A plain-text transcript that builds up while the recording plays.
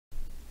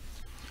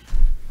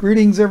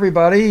Greetings,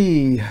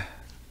 everybody.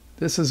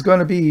 This is going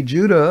to be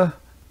Judah,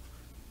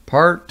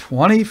 part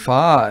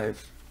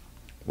 25.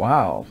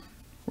 Wow,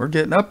 we're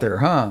getting up there,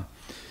 huh?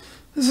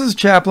 This is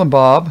Chaplain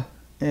Bob,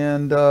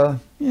 and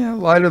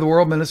Light of the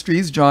World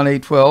Ministries, John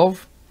 8:12.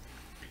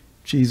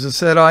 Jesus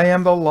said, I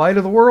am the light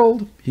of the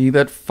world. He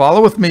that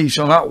followeth me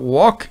shall not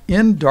walk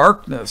in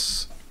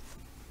darkness,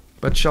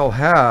 but shall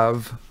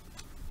have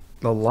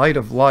the light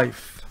of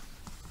life.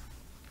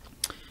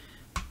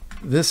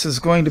 This is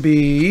going to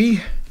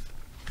be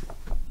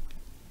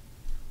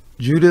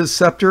Judah's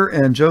Scepter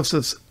and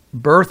Joseph's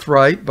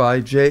Birthright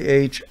by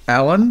J.H.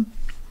 Allen.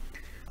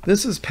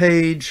 This is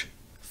page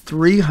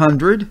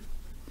 300.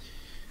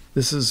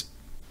 This is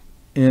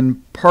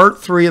in part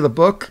 3 of the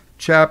book,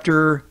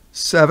 chapter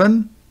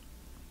 7.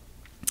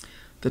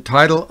 The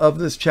title of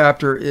this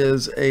chapter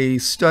is A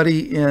Study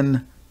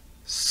in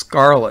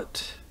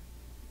Scarlet.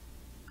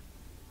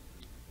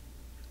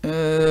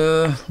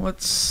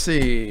 Let's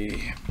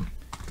see.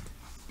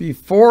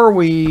 Before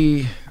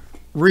we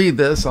read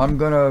this, I'm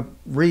going to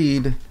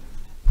read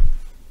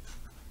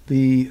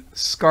the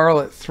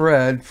Scarlet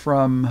thread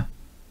from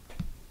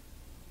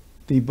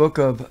the book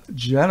of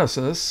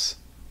Genesis.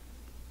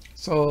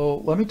 So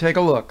let me take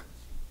a look.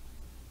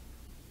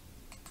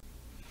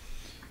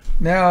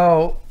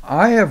 Now,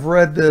 I have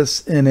read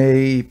this in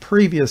a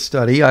previous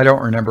study. I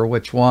don't remember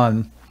which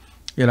one.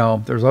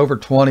 There's over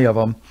 20 of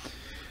them.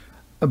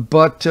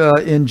 But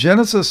in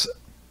Genesis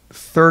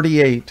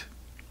 38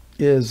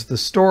 is the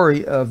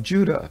story of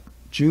Judah.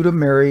 Judah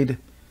married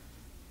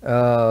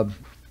a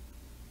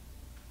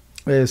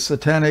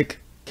satanic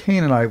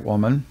Canaanite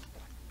woman.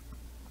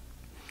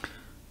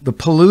 The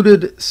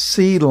polluted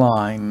seed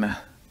line.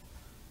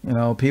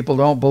 People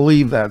don't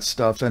believe that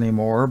stuff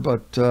anymore,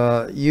 but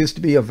it used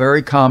to be a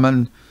very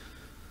common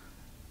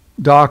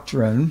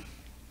doctrine.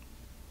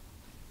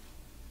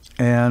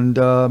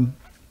 And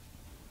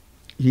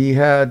he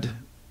had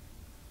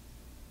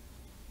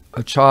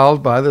a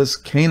child by this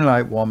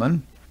Canaanite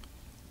woman.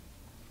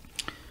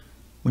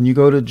 When you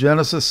go to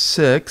Genesis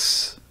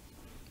 6,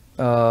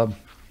 they want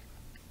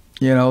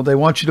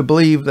you to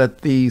believe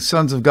that the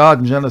sons of God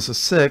in Genesis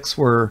 6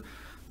 were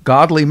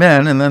godly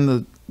men, and then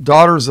the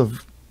daughters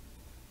of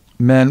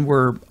men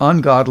were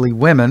ungodly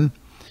women.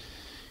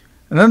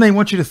 And then they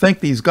want you to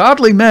think these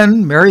godly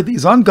men married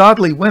these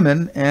ungodly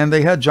women, and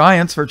they had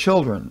giants for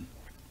children.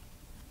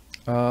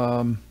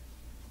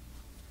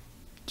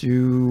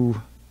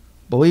 Do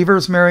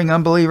believers marrying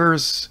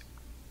unbelievers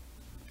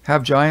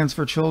have giants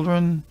for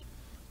children?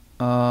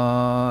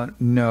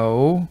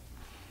 No.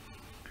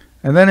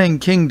 And then in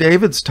King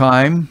David's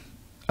time,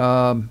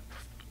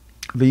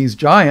 these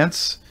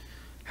giants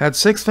had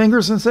 6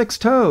 fingers and 6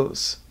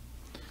 toes.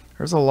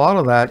 There's a lot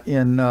of that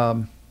in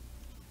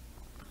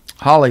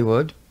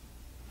Hollywood.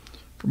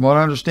 From what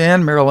I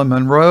understand, Marilyn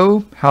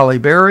Monroe, Halle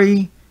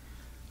Berry,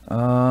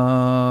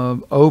 Oprah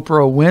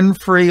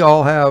Winfrey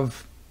all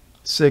have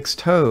 6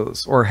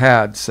 toes, or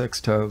had 6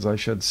 toes, I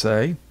should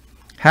say.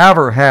 Have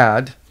or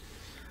had.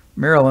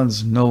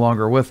 Marilyn's no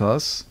longer with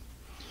us.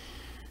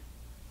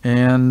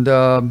 And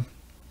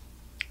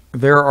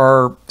there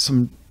are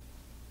some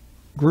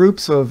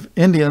groups of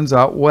Indians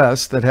out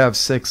west that have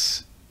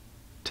 6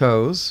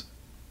 toes.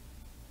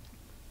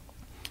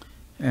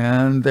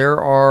 And there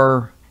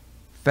are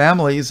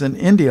families in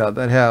India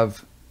that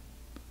have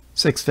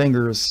 6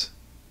 fingers.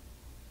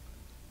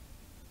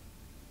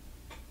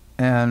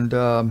 And,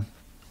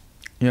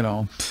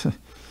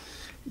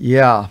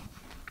 yeah.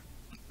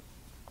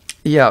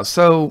 Yeah,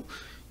 so,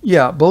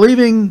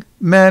 believing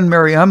men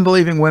marry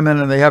unbelieving women,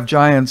 and they have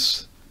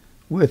giants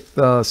with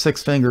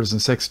 6 fingers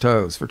and 6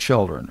 toes for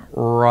children.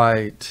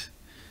 Right.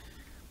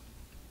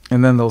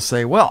 And then they'll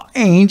say, well,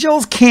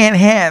 angels can't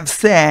have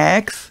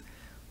sex.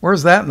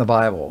 Where's that in the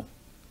Bible?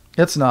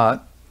 It's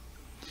not.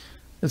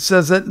 It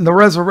says that in the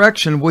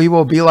resurrection, we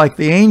will be like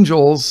the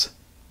angels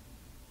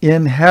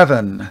in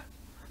heaven,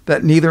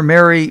 that neither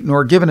marry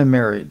nor given in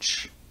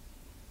marriage,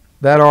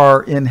 that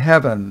are in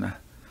heaven.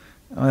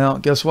 Well,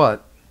 guess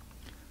what?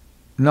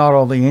 Not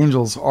all the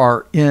angels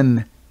are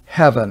in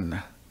heaven.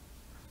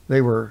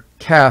 They were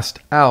cast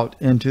out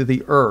into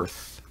the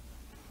earth.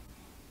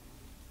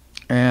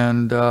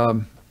 And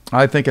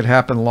I think it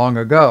happened long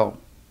ago,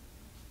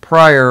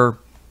 prior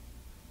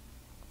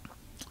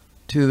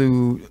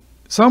to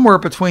somewhere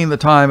between the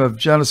time of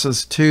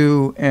Genesis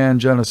 2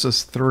 and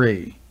Genesis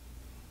 3.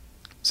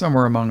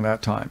 Somewhere among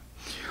that time.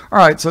 All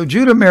right, so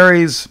Judah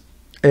marries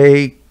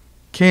a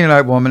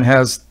Canaanite woman,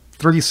 has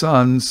 3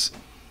 sons.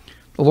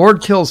 The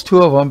Lord kills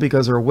 2 of them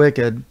because they're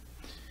wicked.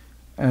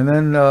 And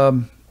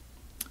then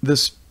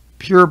this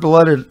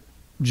pure-blooded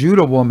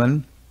Judah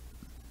woman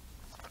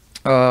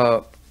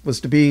was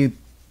to be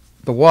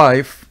the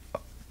wife.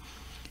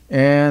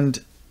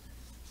 And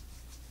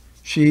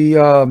she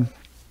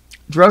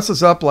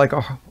dresses up like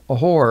a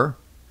whore,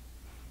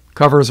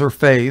 covers her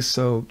face,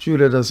 so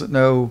Judah doesn't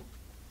know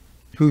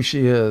who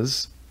she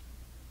is.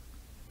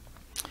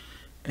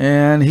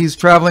 And he's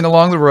traveling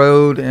along the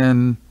road,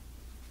 and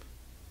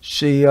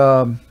she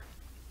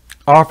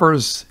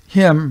offers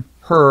him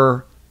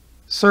her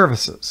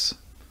services.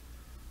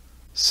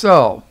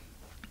 So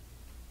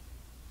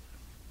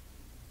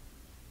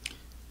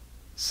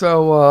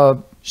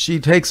she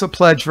takes a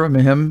pledge from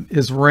him,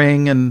 his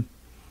ring and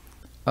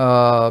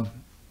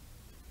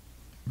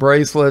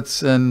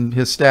bracelets and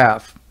his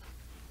staff,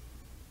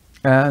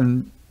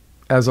 and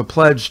as a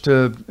pledge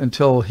to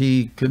until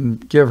he can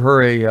give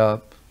her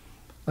a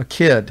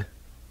kid,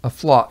 a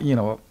flock,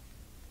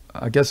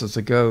 I guess it's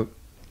a goat.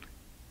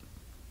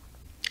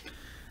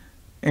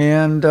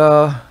 And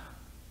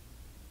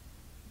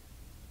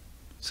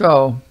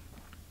so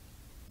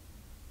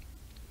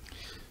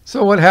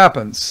what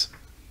happens?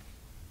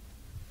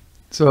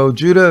 So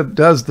Judah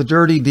does the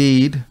dirty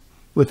deed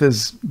with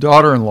his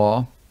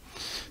daughter-in-law.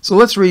 So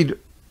let's read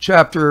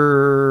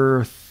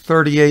chapter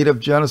 38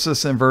 of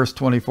Genesis and verse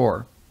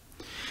 24.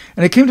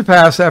 And it came to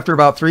pass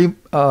about 3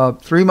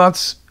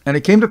 months, and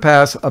it came to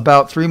pass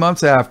about 3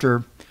 months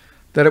after,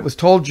 that it was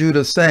told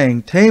Judah,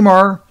 saying,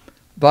 Tamar,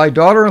 thy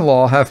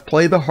daughter-in-law, hath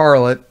played the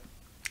harlot,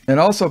 and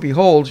also,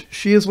 behold,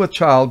 she is with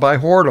child by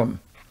whoredom.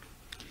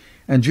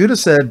 And Judah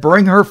said,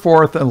 Bring her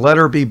forth, and let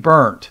her be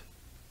burnt.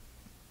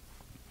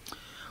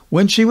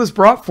 When she was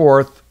brought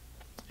forth,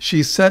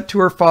 she sent to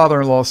her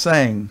father-in-law,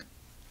 saying,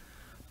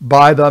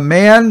 By the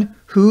man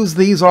whose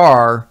these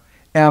are,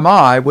 am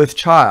I with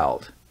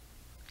child.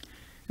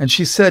 And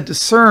she said,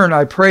 Discern,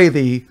 I pray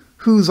thee,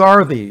 whose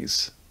are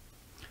these?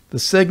 The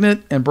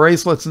signet and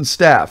bracelets and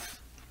staff.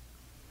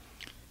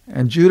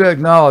 And Judah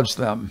acknowledged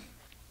them.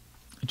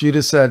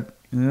 Judah said,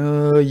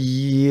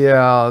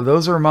 yeah,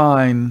 those are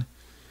mine.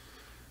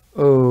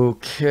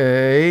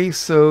 Okay,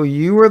 so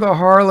you were the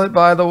harlot,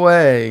 by the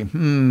way.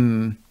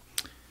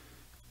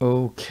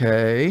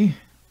 Okay.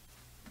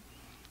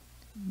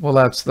 Well,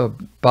 that's the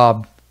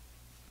Bob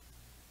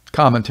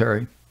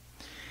commentary.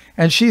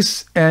 And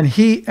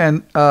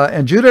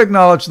Judah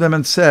acknowledged them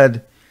and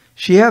said,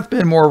 She hath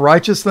been more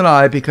righteous than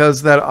I,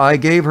 because that I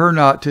gave her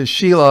not to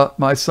Shelah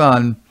my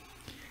son,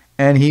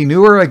 and he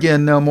knew her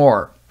again no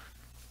more.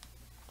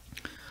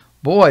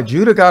 Boy,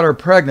 Judah got her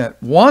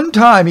pregnant. One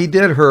time he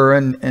did her,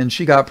 and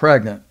she got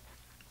pregnant.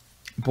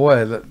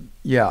 Boy,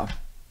 yeah.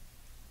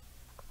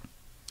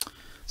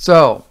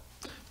 So,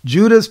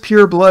 Judah's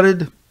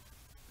pure-blooded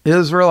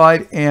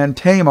Israelite, and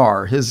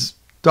Tamar, his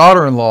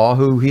daughter-in-law,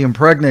 who he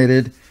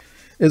impregnated,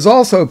 is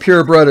also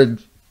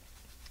pure-blooded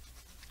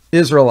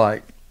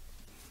Israelite.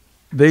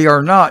 They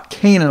are not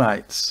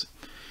Canaanites.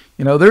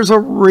 There's a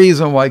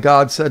reason why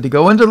God said to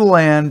go into the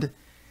land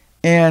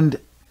and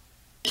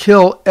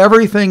kill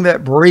everything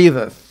that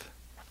breatheth.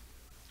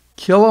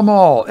 Kill them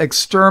all.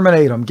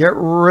 Exterminate them. Get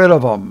rid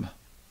of them.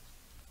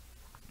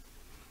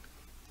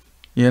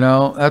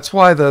 That's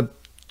why the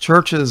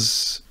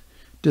churches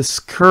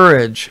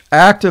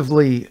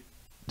actively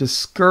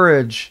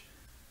discourage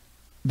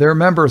their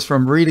members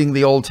from reading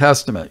the Old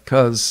Testament,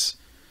 because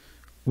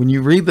when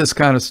you read this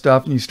kind of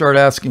stuff and you start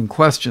asking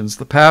questions,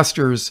 the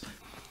pastors,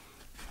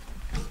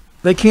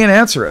 they can't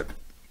answer it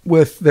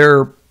with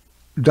their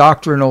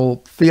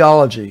doctrinal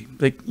theology.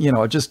 It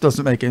just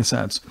doesn't make any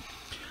sense.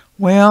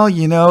 Well,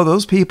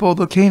 those people,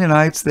 the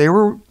Canaanites, they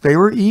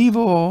were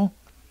evil.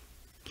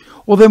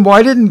 Well, then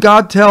why didn't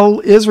God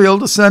tell Israel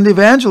to send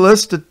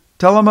evangelists to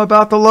tell them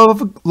about the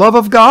love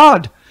of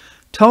God?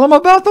 Tell them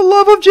about the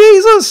love of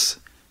Jesus.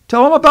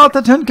 Tell them about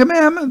the 10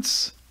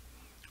 Commandments.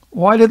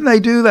 Why didn't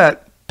they do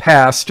that,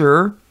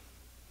 Pastor?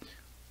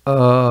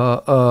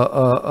 Well,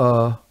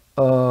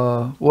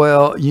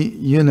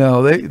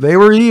 they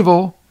were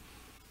evil.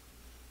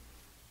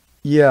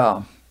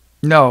 Yeah.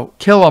 No,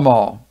 kill them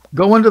all.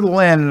 Go into the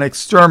land and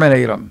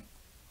exterminate them.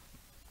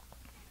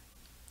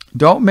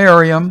 Don't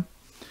marry them.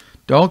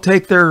 Don't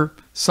take their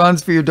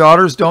sons for your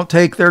daughters. Don't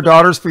take their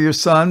daughters for your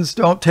sons.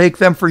 Don't take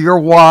them for your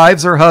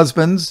wives or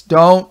husbands.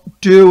 Don't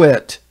do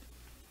it.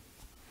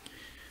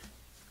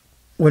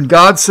 When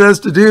God says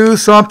to do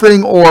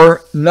something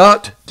or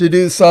not to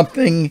do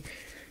something,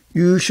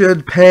 you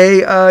should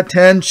pay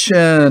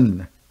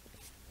attention.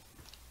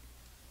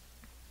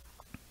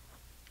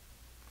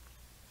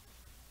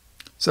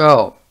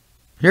 So,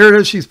 here it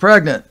is, she's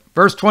pregnant.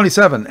 Verse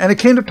 27, and it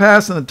came to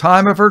pass in the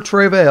time of her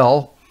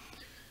travail,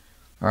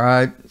 all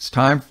right, it's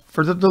time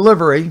for the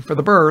delivery, for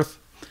the birth,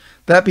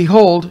 that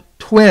behold,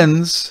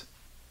 twins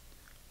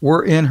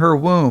were in her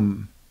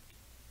womb.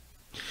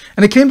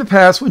 And it came to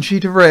pass when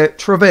she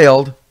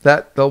travailed,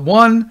 that the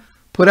one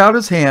put out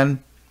his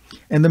hand,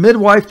 and the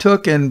midwife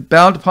took and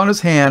bound upon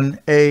his hand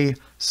a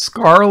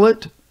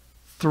scarlet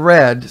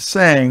thread,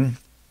 saying,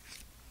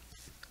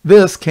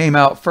 this came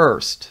out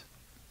first.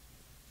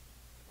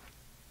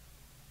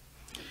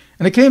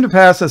 And it came to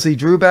pass, as he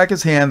drew back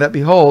his hand, that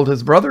behold,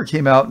 his brother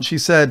came out, and she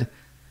said,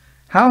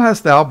 how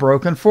hast thou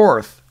broken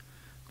forth?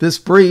 This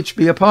breach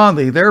be upon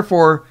thee.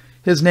 Therefore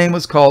his name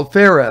was called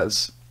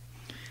Pharez.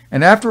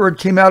 And afterward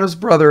came out his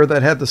brother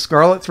that had the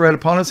scarlet thread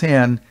upon his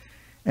hand,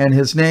 and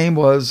his name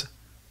was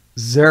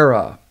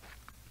Zarah.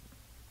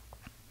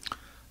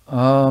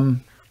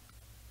 I'm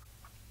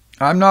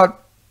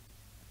not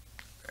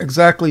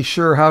exactly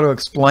sure how to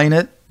explain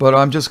it, but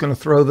I'm just going to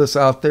throw this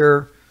out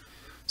there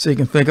so you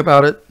can think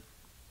about it.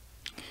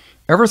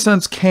 Ever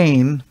since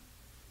Cain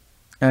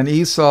and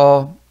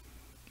Esau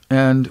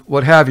and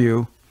what have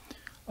you,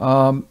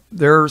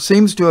 there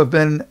seems to have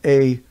been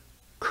a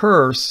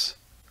curse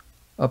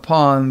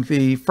upon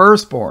the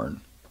firstborn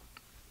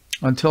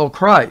until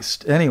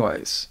Christ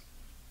anyways.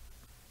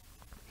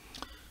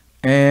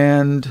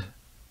 And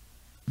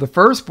the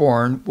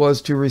firstborn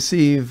was to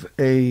receive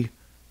a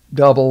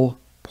double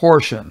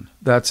portion.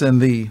 That's in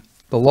the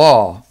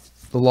law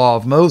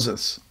of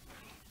Moses.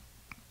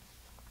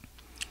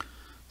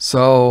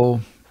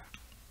 So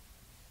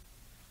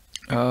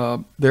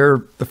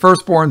the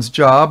firstborn's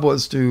job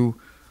was to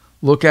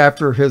look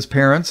after his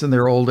parents in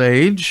their old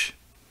age,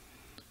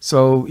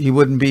 so he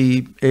wouldn't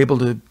be able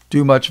to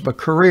do much of a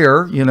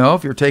career. You know,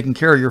 if you're taking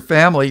care of your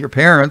family, your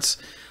parents,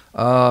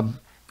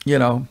 you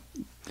know,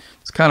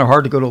 it's kind of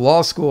hard to go to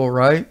law school,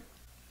 right?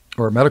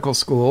 Or medical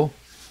school.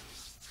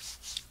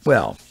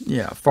 Well,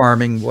 yeah,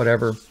 farming,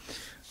 whatever.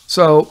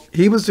 So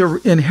he was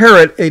to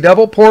inherit a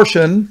double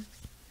portion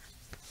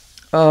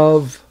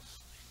of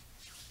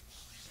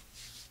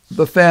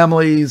the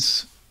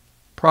family's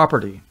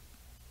property.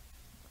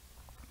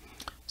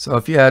 So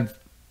if you had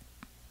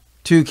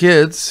 2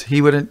 kids,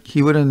 he would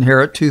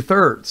inherit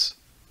 2/3.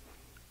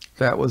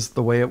 That was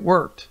the way it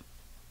worked.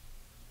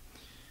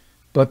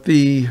 But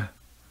the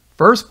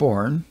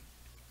firstborn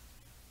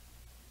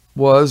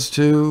was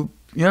to,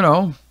 you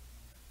know,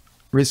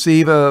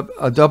 receive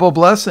a double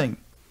blessing.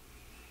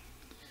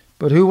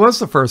 But who was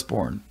the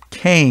firstborn?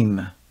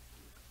 Cain,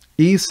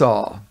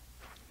 Esau,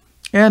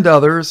 and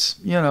others,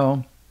 you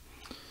know.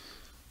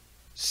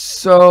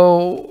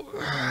 So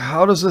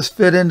how does this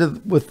fit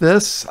into with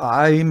this?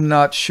 I'm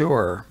not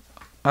sure.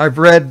 I've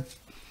read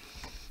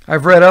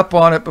up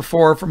on it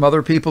before from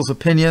other people's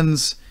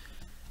opinions,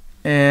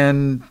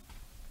 and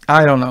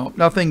I don't know.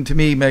 Nothing to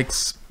me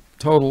makes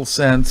total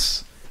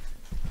sense.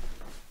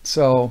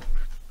 So,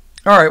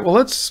 all right,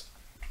 well,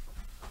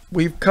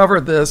 we've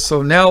covered this.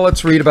 So now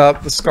let's read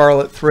about the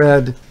scarlet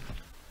thread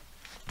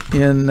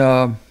in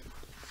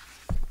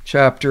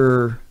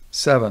chapter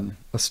 7,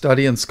 a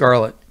study in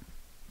scarlet.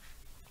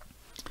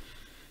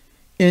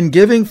 In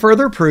giving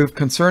further proof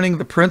concerning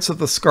the prince of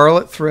the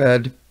scarlet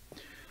thread,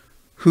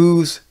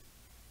 whom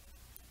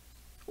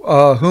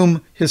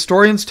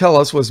historians tell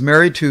us was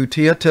married to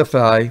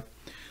Teotiphai,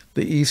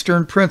 the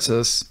eastern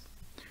princess,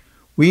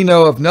 we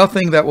know of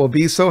nothing that will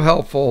be so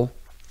helpful,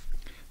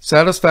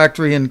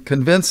 satisfactory, and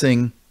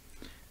convincing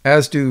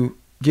as to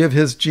give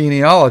his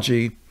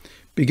genealogy,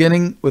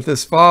 beginning with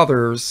his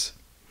fathers,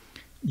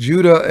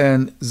 Judah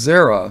and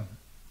Zarah,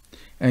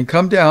 and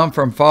come down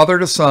from father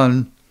to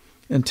son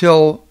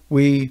until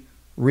we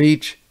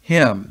reach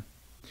him.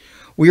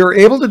 We are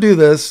able to do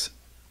this,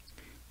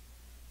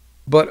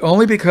 but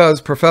only because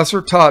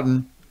Professor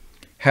Totten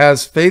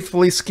has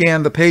faithfully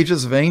scanned the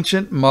pages of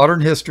ancient and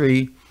modern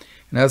history,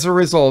 and as a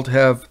result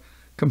have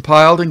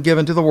compiled and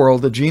given to the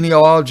world the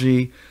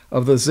genealogy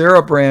of the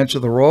Zarah branch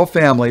of the royal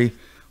family,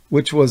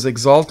 which was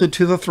exalted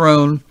to the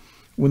throne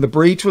when the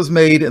breach was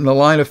made in the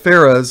line of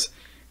Pharez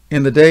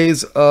in the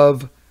days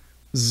of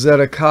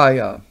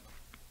Zedekiah.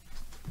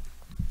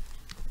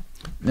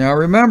 Now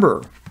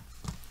remember,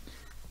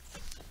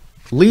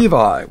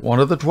 Levi, one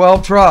of the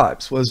 12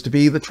 tribes, was to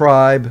be the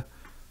tribe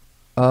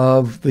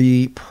of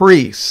the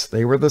priests.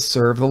 They were to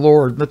serve the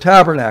Lord in the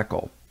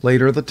tabernacle,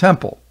 later the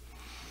temple.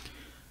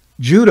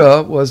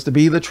 Judah was to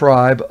be the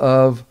tribe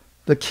of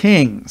the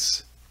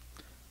kings.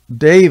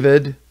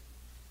 David,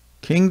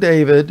 King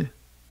David,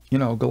 you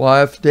know,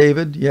 Goliath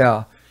David,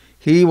 yeah,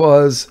 he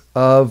was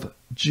of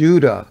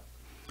Judah.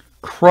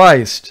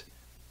 Christ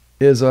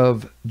is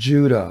of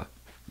Judah.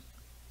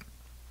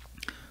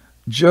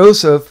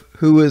 Joseph,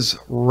 who is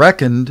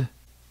reckoned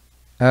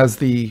as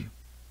the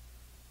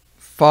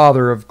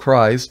father of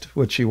Christ,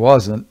 which he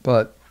wasn't,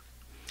 but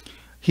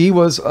he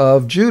was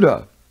of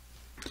Judah.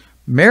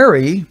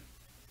 Mary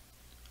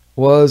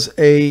was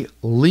a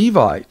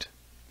Levite.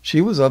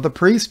 She was of the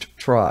priest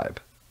tribe.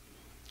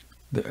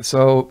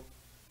 So,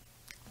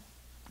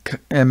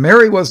 and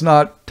Mary was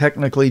not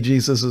technically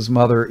Jesus's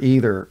mother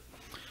either.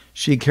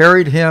 She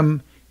carried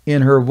him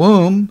in her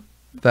womb,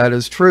 that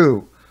is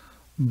true,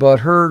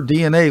 but her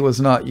DNA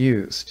was not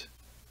used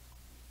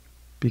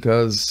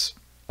because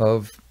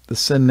of the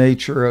sin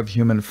nature of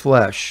human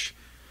flesh.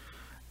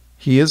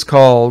 He is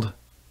called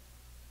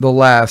the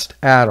last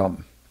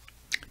Adam.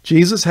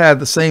 Jesus had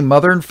the same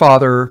mother and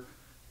father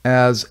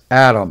as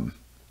Adam.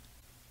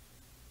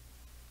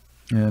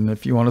 And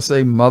if you want to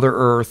say Mother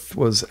Earth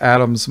was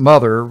Adam's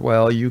mother,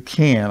 well, you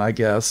can, I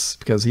guess,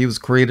 because he was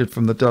created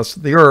from the dust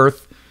of the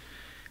earth,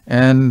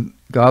 and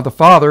God the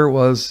Father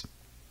was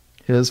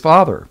his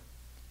father.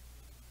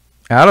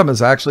 Adam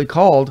is actually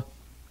called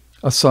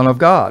a son of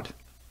God.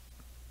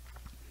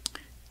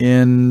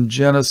 In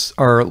Genesis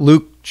or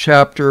Luke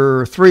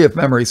chapter 3, if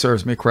memory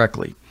serves me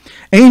correctly,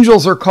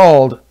 angels are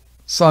called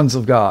sons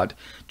of God.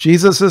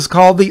 Jesus is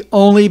called the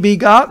only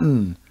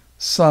begotten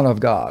Son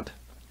of God.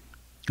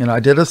 And I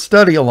did a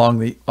study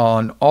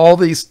on all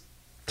these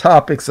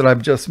topics that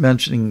I'm just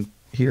mentioning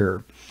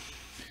here.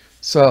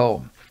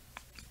 So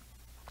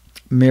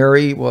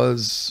Mary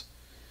was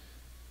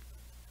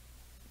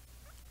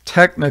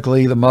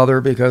technically the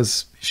mother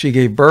because she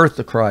gave birth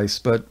to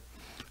Christ, but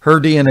her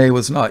DNA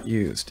was not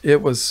used. Her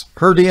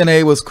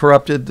DNA was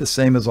corrupted the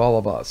same as all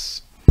of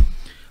us.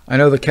 I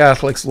know the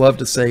Catholics love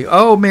to say,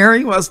 oh,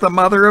 Mary was the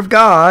mother of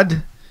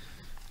God.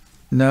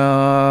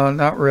 No,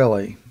 not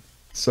really.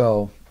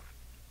 So,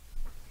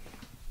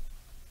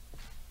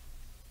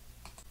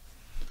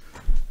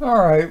 all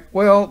right.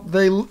 Well,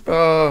 they,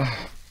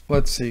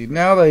 let's see.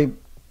 Now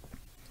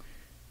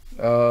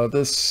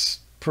this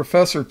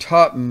Professor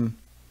Totten,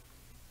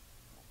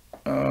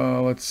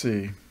 let's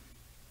see.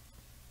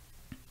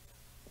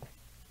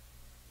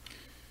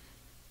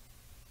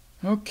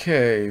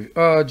 Okay,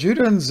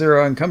 Judah and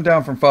Zarah, and come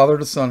down from father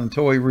to son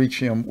until we reach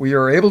him. We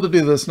are able to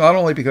do this not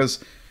only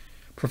because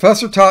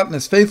Professor Totten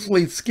has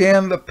faithfully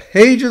scanned the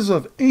pages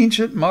of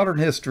ancient modern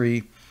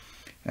history,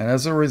 and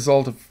as a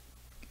result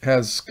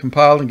has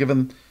compiled and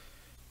given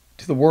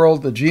to the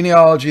world the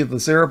genealogy of the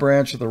Zarah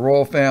branch of the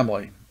royal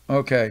family.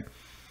 Okay.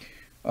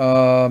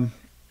 And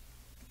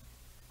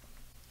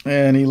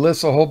he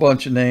lists a whole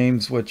bunch of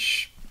names,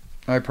 which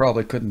I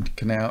probably couldn't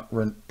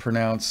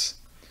pronounce.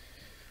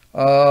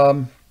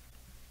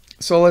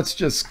 So let's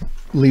just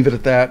leave it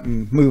at that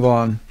and move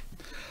on.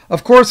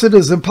 Of course, it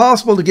is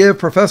impossible to give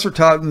Professor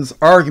Totten's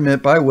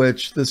argument by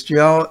which this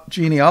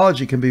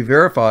genealogy can be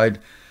verified,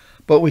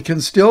 but we can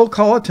still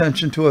call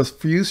attention to a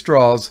few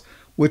straws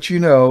which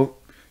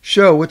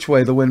show which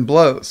way the wind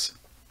blows.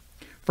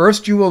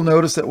 First, you will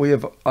notice that we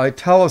have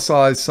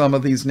italicized some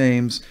of these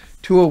names,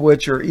 two of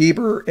which are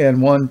Eber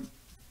and one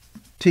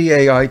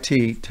Tait, I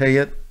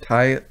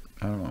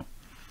don't know.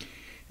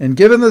 And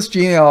given this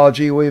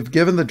genealogy, we have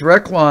given the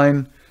direct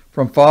line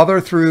from father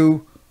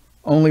through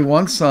only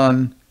one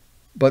son,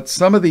 but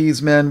some of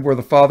these men were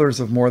the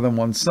fathers of more than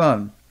one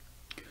son.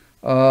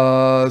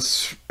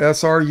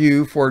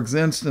 SRU, for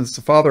instance,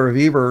 the father of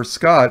Eber,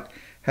 Scott,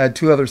 had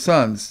two other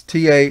sons.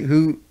 Tait,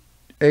 who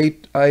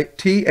begot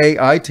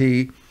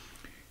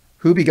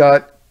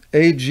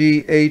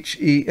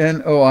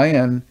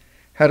Aghenoin,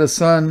 had a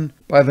son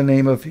by the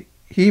name of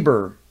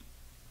Heber.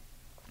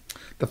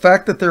 The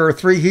fact that there are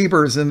three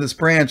Hebers in this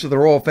branch of the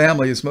royal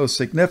family is most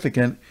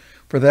significant,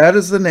 for that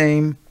is the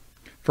name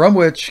from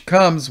which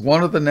comes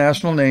one of the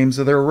national names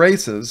of their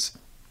races,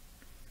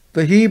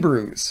 the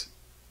Hebrews.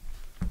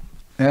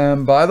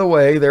 And by the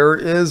way, there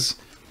is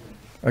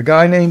a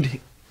guy named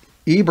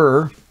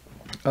Eber.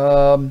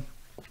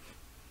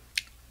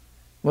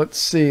 Let's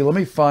see, let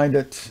me find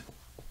it.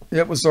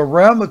 It was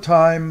around the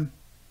time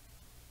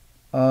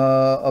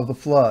of the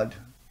flood,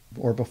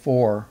 or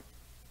before.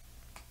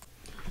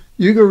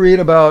 You can read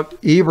about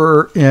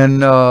Eber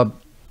in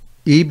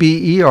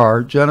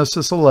EBER,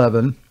 Genesis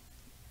 11.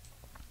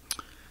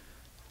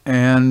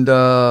 And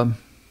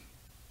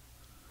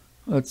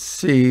let's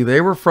see,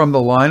 they were from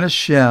the line of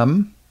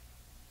Shem.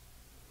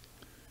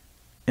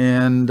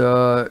 And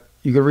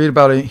you can read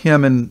about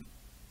him in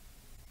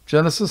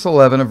Genesis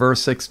 11 and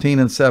verse 16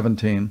 and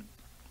 17.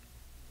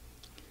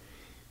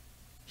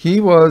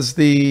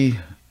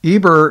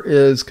 Eber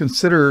is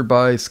considered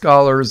by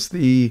scholars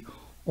the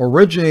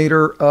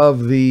originator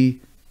of the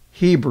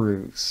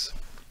Hebrews.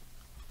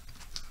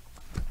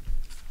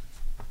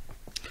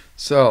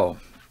 So,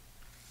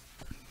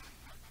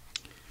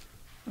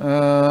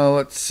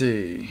 let's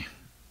see.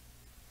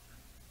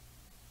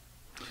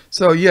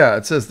 So yeah,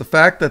 it says the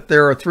fact that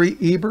there are three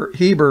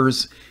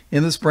Hebers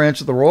in this branch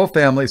of the royal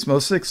family is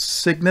most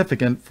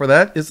significant, for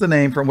that is the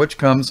name from which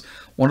comes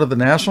one of the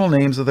national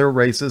names of their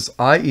races,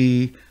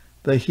 i.e.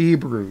 the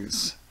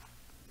Hebrews.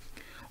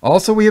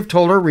 Also, we have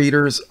told our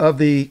readers of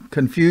the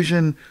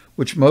confusion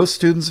which most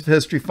students of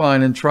history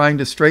find in trying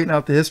to straighten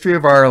out the history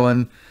of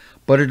Ireland,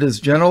 but it is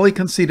generally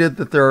conceded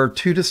that there are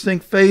two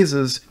distinct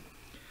phases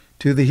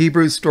to the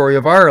Hebrew story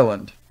of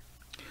Ireland.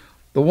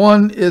 The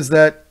one is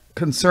that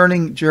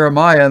concerning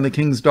Jeremiah and the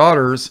king's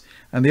daughters,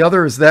 and the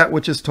other is that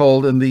which is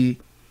told in the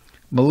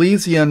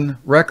Milesian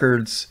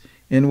records,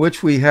 in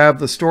which we have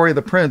the story of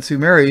the prince who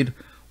married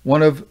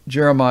one of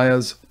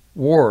Jeremiah's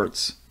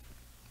wards.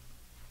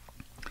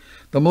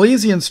 The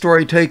Milesian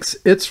story takes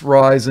its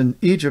rise in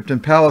Egypt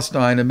and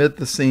Palestine amid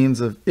the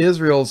scenes of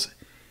Israel's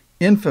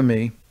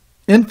infancy.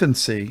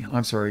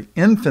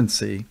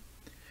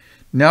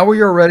 Now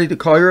we are ready to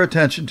call your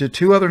attention to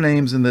two other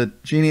names in the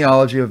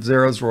genealogy of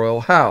Zarah's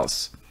royal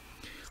house,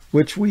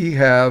 which we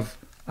have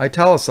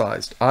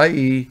italicized,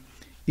 i.e.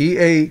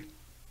 EASRU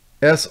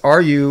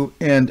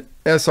and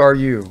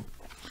SRU.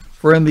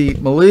 For in the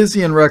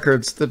Milesian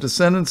records, the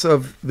descendants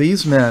of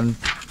these men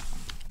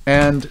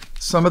and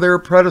some of their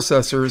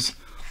predecessors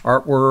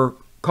were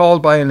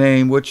called by a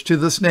name which to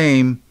this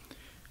name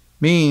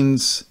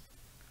means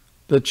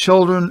the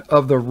children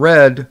of the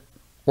red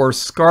or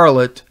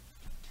scarlet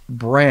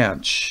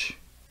branch.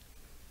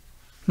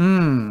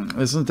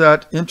 Isn't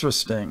that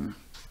interesting?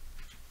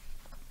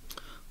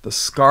 The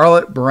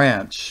scarlet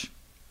branch.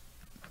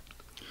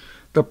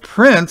 The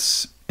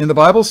prince in the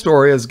Bible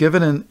story, as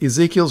given in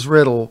Ezekiel's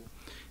riddle,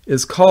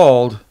 is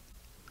called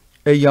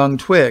a young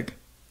twig,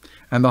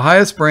 and the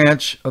highest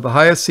branch of the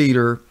highest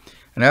cedar.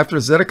 And after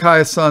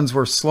Zedekiah's sons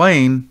were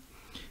slain,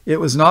 it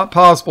was not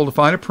possible to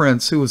find a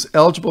prince who was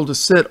eligible to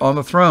sit on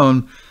the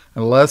throne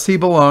unless he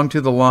belonged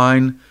to the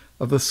line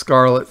of the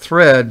scarlet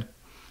thread,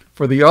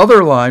 for the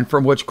other line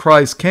from which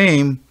Christ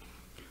came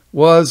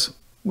was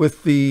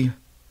with the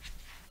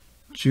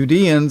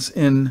Judeans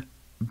in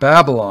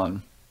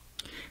Babylon.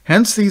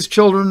 Hence these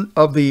children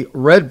of the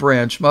red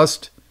branch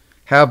must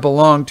have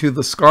belonged to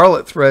the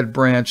scarlet thread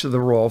branch of the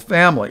royal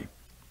family.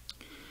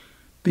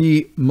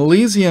 The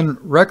Milesian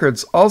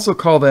records also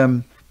call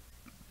them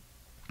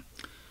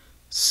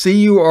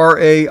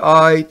Curaithe,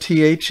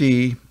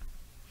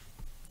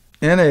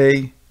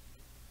 N-A-Cruabh,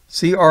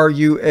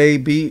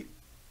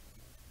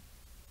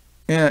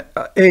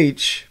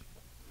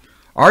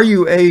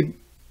 R-U-A-D-H.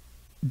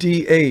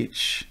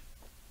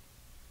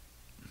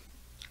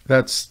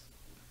 That's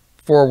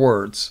 4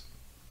 words.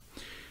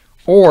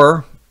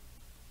 Or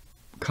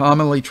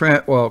commonly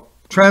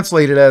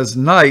translated as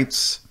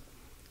knights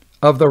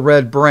of the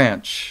red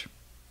branch.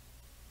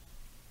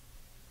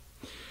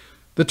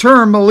 The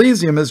term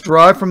Milesium is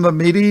derived from the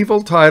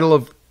medieval title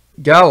of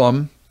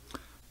Gallum,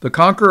 the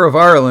conqueror of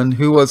Ireland,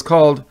 who was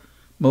called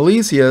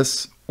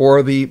Milesius,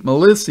 or the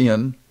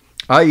Milesian,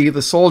 i.e.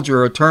 the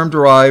soldier, a term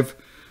derived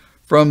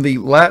from the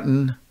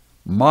Latin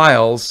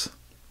miles.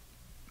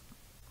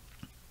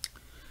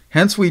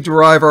 Hence we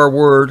derive our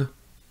word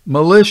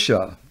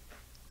militia,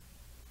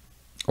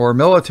 or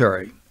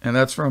military, and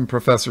that's from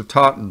Professor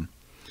Totten.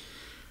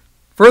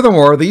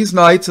 Furthermore, these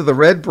knights of the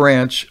red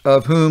branch,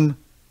 of whom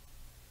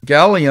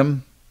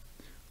Gallium,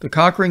 the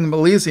conquering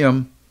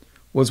Milesium,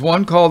 was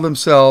one, called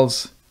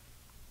themselves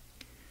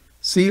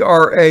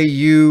Craunnogs,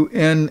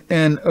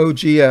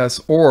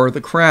 or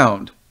the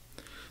crowned.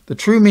 The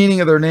true meaning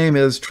of their name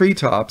is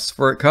treetops,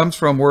 for it comes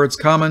from words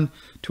common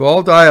to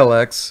all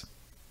dialects,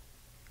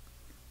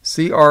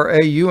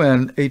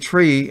 Craun, a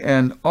tree,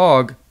 and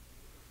og,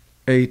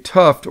 a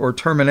tuft or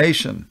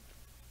termination.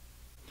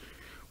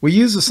 We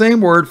use the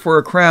same word for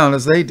a crown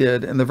as they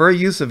did, and the very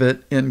use of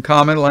it in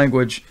common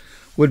language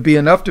would be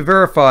enough to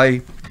verify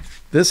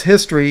this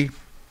history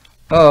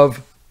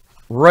of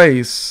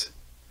race,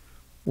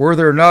 were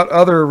there not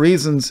other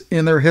reasons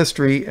in their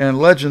history and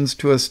legends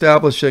to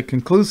establish it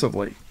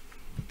conclusively.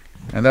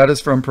 And that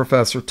is from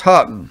Professor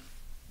Totten.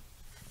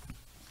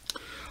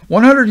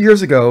 100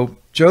 years ago,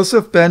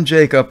 Joseph ben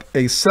Jacob,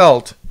 a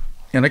Celt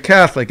and a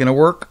Catholic, in a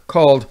work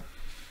called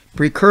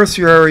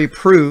Precursory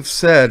Proofs,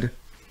 said,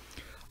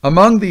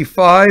 among the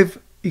 5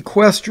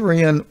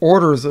 equestrian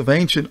orders of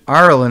ancient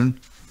Ireland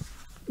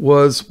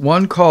was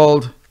one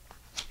called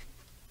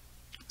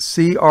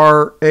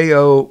Craobh-Ruadh,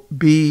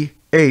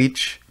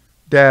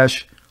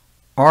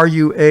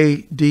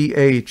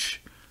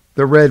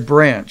 the Red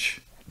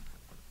Branch.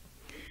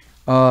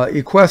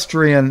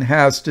 Equestrian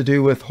has to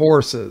do with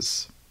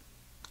horses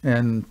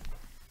and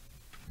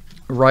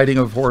riding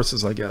of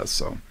horses, I guess.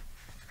 So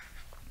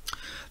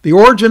the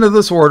origin of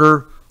this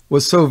order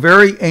was so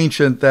very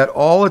ancient that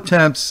all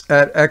attempts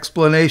at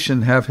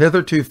explanation have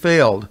hitherto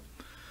failed.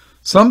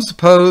 Some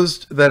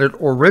supposed that it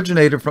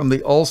originated from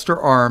the Ulster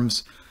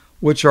arms,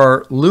 which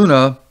are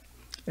Luna,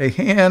 a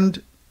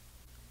hand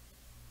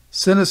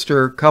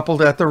sinister coupled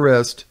at the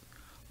wrist,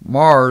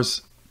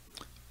 Mars,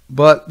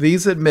 but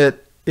these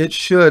admit it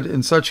should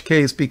in such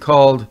case be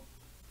called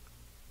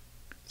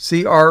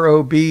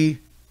Crobh-Ruadh,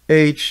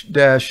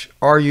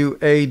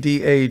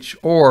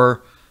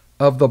 or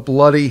of the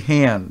bloody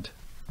hand.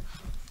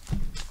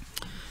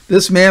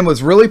 This man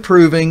was really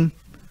proving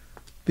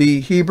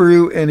the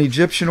Hebrew and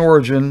Egyptian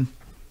origin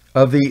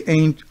of the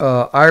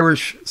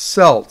Irish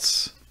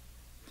Celts.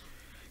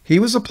 He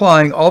was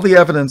applying all the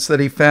evidence that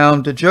he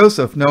found to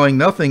Joseph, knowing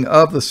nothing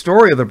of the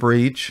story of the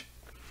breach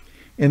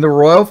in the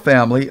royal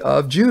family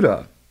of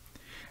Judah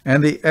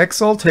and the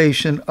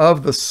exaltation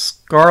of the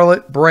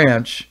Scarlet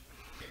Branch,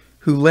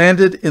 who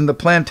landed in the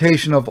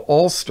plantation of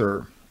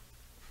Ulster.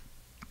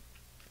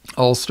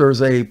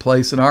 Ulster's a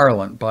place in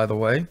Ireland, by the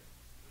way.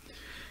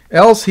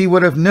 Else he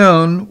would have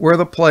known where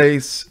to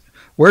place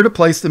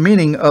the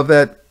meaning of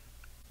that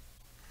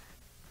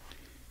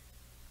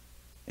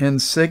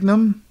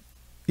ensignum,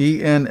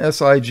 E-N-S-I-G-N-U-M,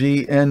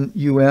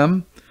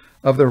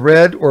 of the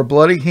red or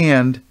bloody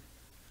hand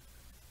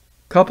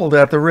coupled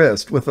at the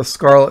wrist with a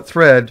scarlet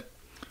thread,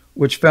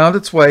 which found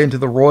its way into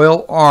the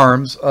royal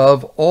arms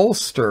of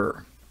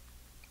Ulster.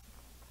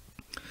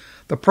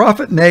 The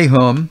prophet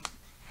Nahum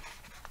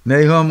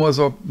was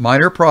a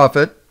minor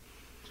prophet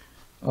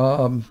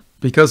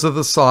because of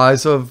the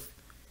size of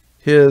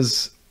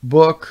his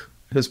book,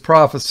 his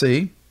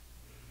prophecy,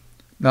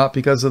 not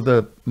because of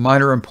the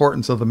minor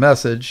importance of the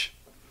message.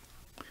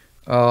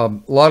 A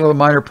lot of the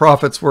minor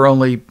prophets were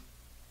only,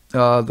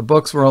 the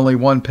books were only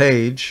 1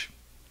 page,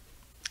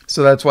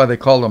 so that's why they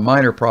called them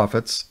minor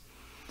prophets,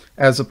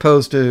 as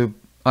opposed to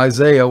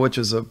Isaiah, which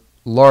is a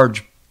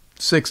large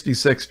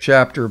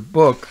 66-chapter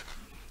book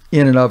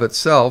in and of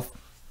itself.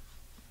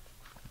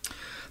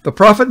 The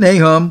prophet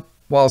Nahum,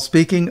 while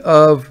speaking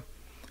of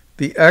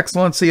the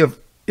excellency of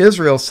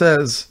Israel,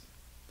 says,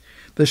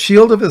 the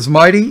shield of his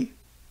mighty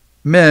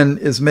men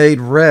is made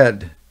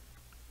red.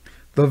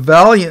 The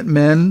valiant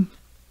men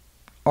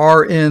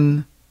are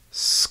in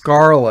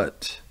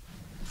Scarlet.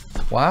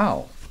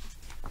 Wow.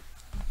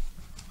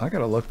 I got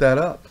to look that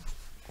up.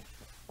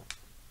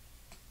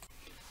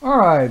 All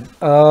right.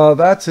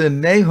 That's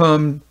in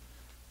Nahum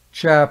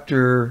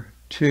chapter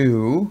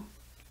 2,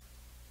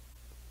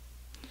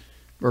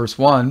 verse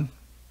 1.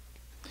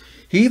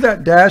 He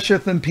that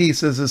dasheth in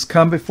pieces is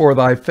come before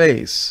thy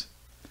face.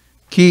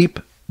 Keep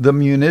the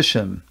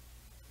munition.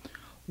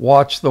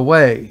 Watch the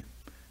way.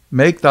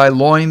 Make thy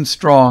loins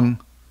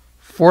strong.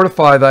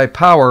 Fortify thy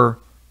power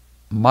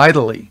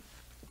mightily.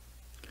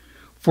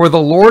 For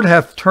the Lord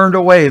hath turned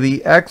away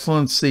the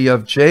excellency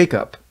of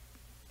Jacob,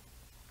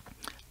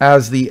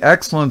 as the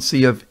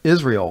excellency of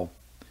Israel.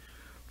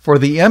 For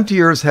the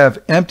emptiers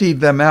have emptied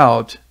them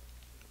out,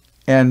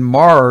 and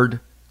marred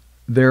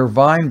their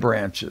vine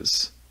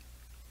branches.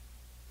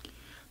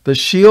 The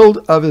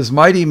shield of his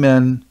mighty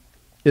men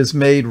is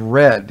made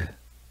red.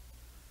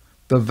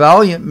 The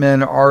valiant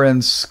men are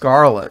in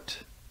scarlet.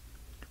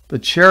 The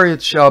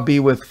chariots shall be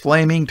with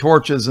flaming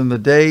torches in the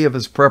day of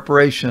his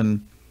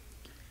preparation,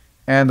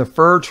 and the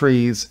fir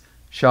trees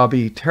shall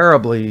be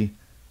terribly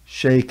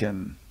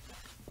shaken.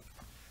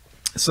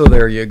 So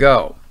there you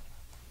go.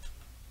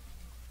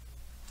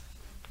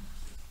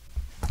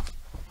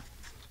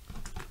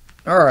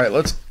 All right,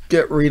 let's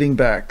get reading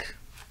back.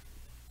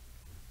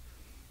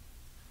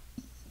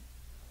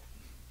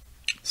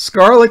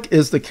 Scarlet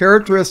is the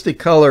characteristic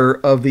color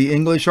of the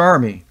English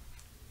army,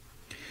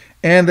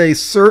 and they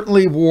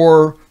certainly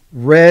wore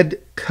red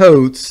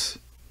coats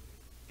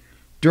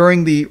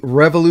during the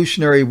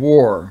Revolutionary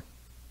War.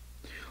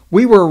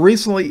 We were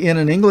recently in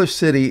an English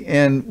city,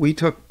 and we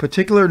took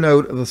particular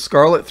note of the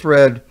scarlet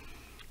thread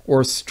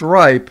or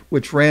stripe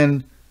which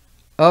ran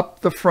up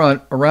the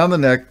front, around the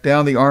neck,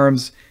 down the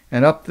arms,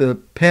 and up the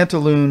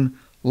pantaloon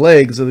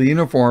legs of the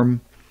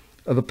uniform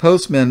of the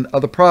postmen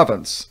of the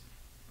province.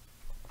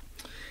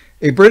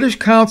 A British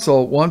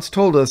consul once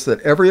told us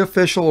that every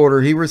official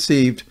order he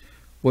received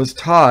was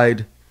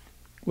tied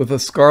with a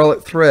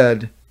scarlet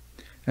thread,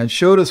 and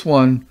showed us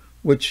one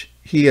which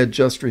he had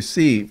just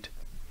received.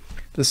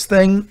 This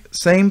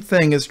same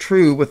thing is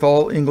true with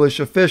all English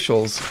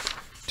officials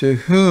to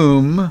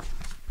whom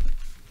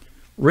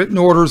written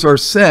orders are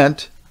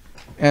sent,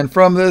 and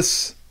from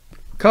this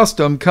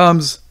custom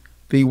comes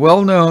the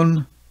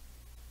well-known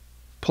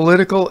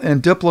political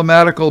and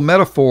diplomatical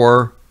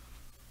metaphor,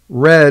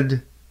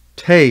 red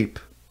tape.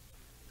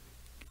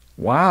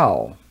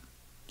 Wow.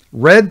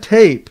 Red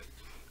tape.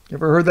 You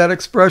ever heard that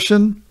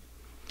expression?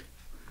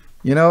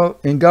 You know,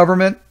 in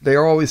government, they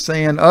are always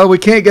saying, oh, we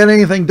can't get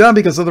anything done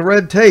because of the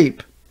red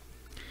tape.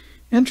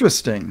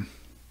 Interesting.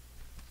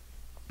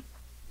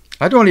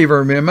 I don't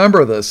even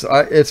remember this.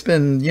 It's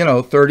been,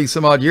 30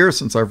 some odd years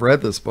since I've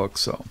read this book.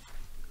 So,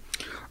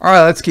 all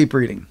right, let's keep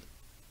reading.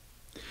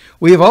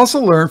 We have also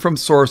learned from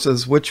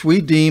sources which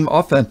we deem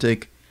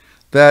authentic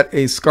that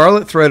a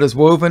scarlet thread is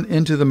woven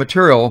into the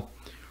material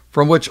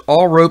from which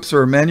all ropes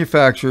are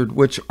manufactured,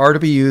 which are to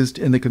be used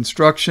in the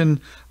construction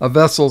of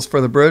vessels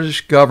for the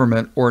British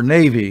government or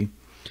Navy.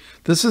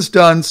 This is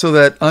done so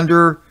that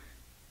under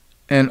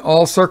and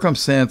all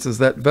circumstances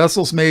that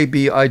vessels may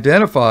be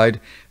identified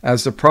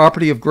as the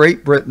property of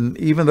Great Britain,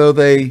 even though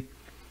they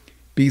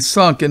be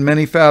sunk in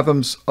many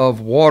fathoms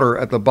of water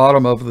at the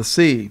bottom of the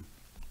sea.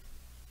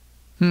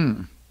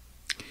 When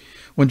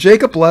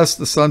Jacob blessed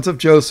the sons of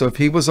Joseph,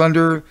 he was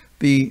under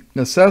the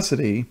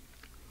necessity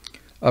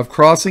of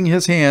crossing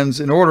his hands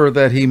in order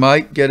that he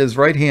might get his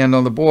right hand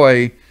on the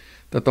boy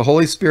that the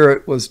Holy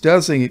Spirit was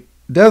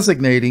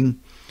designating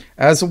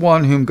as the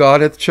one whom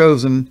God hath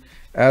chosen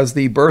as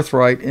the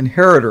birthright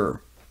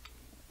inheritor.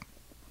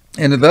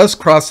 And thus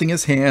crossing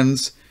his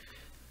hands,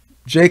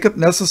 Jacob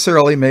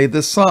necessarily made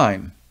this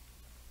sign,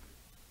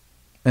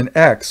 an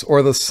X,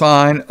 or the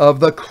sign of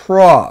the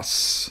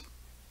cross.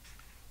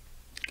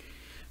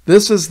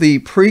 This is the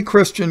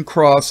pre-Christian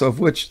cross of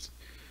which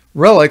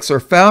relics are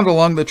found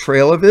along the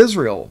trail of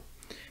Israel,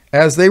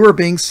 as they were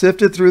being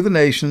sifted through the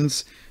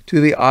nations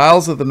to the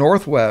isles of the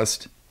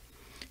northwest,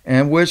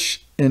 and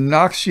which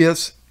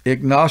Ignatius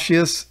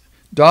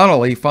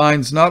Donnelly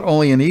finds not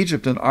only in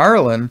Egypt and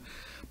Ireland,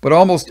 but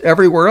almost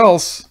everywhere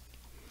else.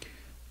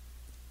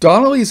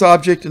 Donnelly's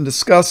object in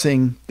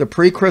discussing the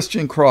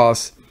pre-Christian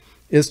cross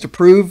is to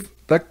prove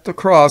that the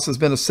cross has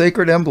been a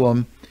sacred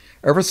emblem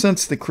ever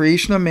since the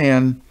creation of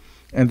man,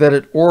 and that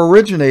it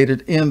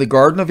originated in the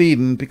Garden of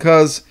Eden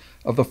because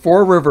of the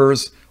 4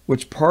 rivers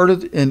which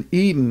parted in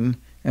Eden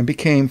and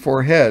became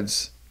 4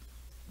 heads.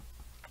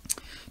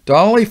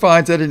 Donnelly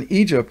finds that in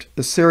Egypt,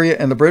 Assyria,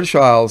 and the British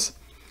Isles,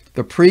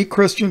 the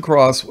pre-Christian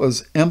cross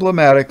was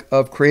emblematic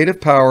of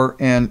creative power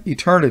and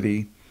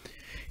eternity.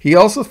 He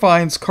also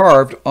finds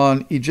carved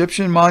on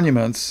Egyptian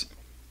monuments,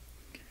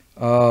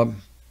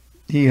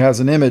 he has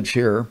an image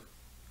here.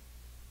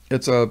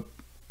 It's a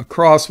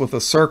cross with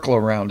a circle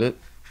around it,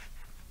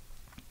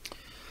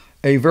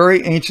 a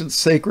very ancient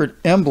sacred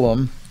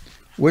emblem,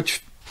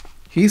 which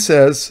he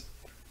says,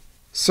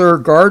 Sir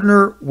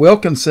Gardner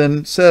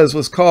Wilkinson says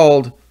was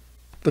called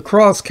the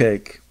cross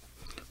cake,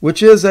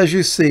 which is, as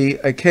you see,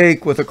 a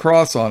cake with a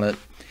cross on it,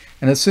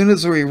 And as soon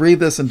as we read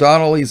this in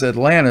Donnelly's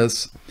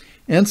Atlantis,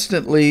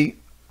 instantly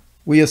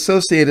we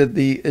associated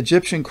the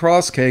Egyptian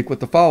cross cake with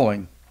the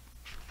following.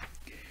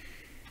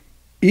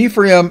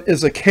 Ephraim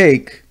is a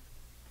cake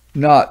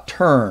not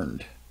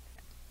turned.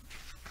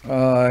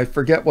 I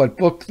forget what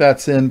book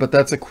that's in, but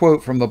that's a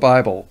quote from the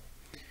Bible.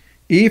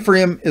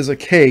 Ephraim is a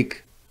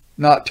cake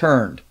not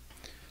turned.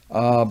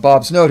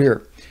 Bob's note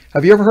here.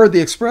 Have you ever heard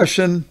the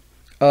expression,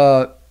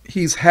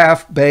 he's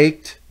half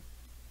baked?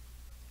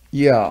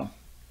 Yeah.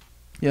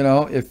 You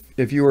know,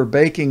 if you were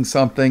baking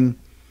something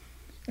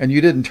and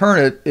you didn't turn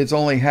it, it's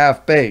only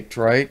half baked,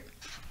 right?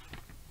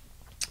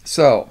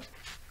 So,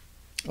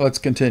 let's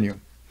continue.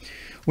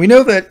 We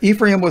know that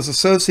Ephraim was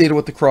associated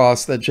with the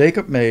cross that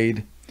Jacob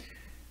made,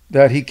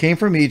 that he came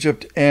from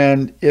Egypt,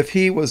 and if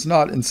he was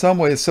not in some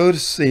way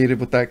associated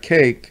with that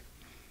cake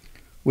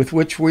with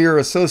which we are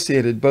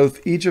associated,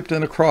 both Egypt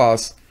and a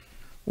cross,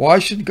 why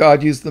should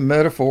God use the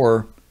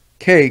metaphor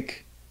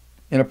cake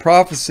in a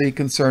prophecy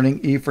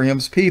concerning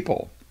Ephraim's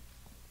people?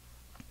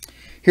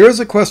 Here's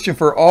a question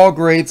for all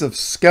grades of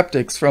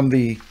skeptics from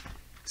the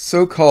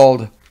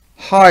so-called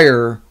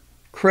higher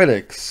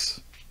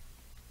critics.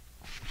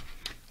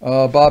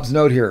 Bob's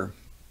note here.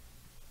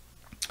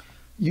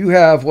 You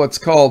have what's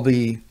called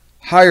the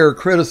higher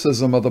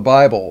criticism of the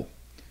Bible.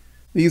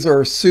 These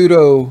are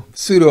pseudo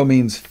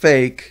means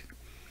fake.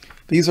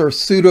 These are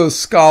pseudo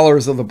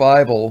scholars of the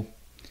Bible.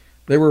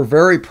 They were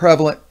very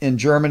prevalent in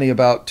Germany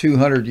about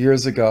 200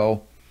 years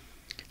ago,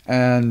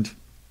 and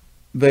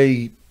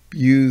they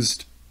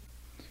used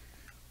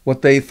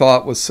what they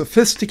thought was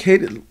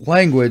sophisticated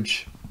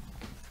language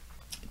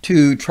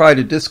to try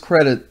to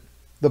discredit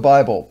the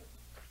Bible.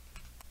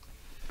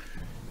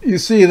 You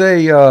see,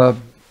 they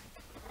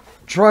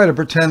try to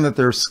pretend that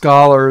they're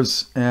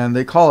scholars, and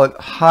they call it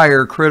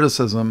higher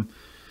criticism.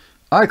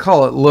 I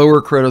call it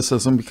lower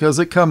criticism because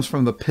it comes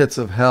from the pits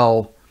of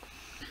hell.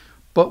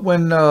 But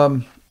when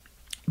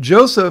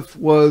Jacob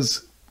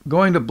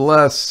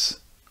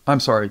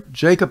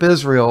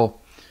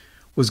Israel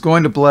was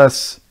going to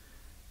bless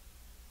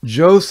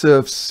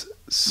Joseph's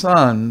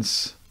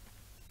sons,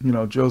 you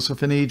know,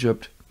 Joseph in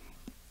Egypt,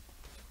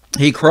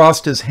 he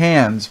crossed his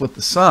hands with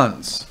the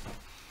sons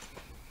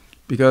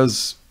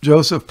because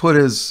Jacob put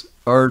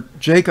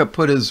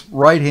his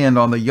right hand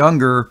on the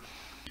younger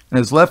and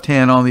his left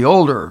hand on the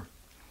older.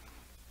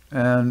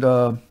 And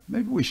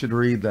maybe we should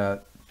read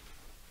that.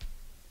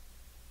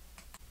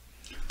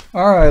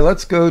 All right,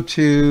 let's go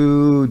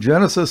to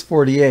Genesis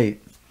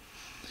 48.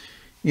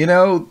 You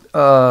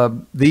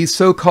know, these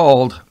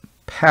so-called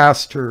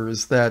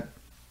pastors that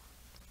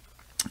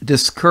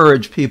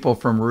discourage people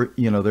from,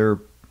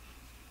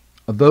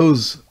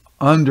 those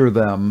under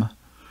them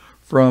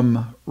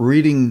from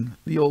reading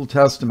the Old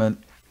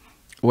Testament,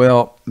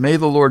 well, may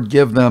the Lord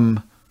give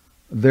them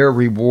their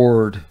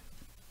reward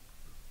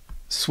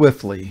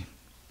swiftly.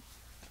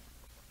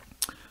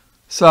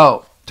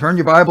 So, turn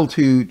your Bible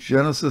to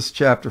Genesis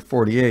chapter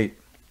 48.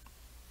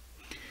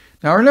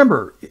 Now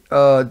remember,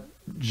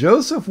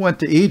 Joseph went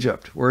to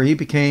Egypt, where he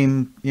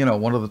became,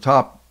 one of the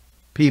top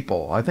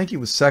people. I think he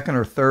was second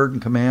or third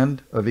in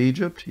command of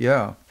Egypt.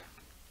 Yeah.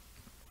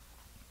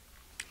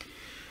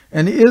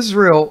 And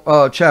Israel,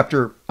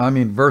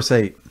 verse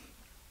 8.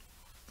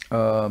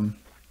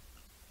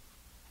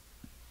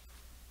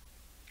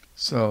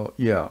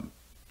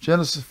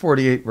 Genesis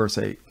 48, verse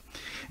 8.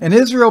 And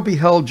Israel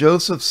beheld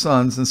Joseph's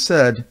sons and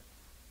said,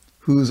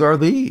 whose are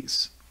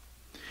these?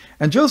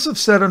 And Joseph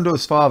said unto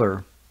his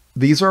father,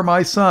 these are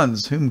my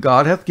sons, whom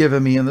God hath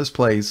given me in this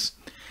place.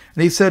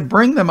 And he said,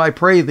 bring them, I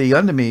pray thee,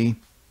 unto me,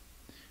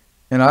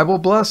 and I will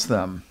bless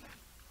them.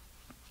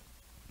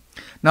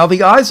 Now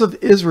the eyes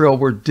of Israel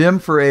were dim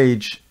for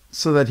age,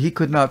 so that he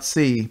could not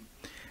see.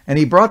 And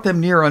he brought them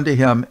near unto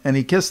him, and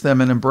he kissed them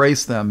and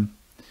embraced them.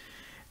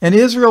 And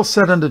Israel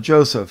said unto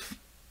Joseph,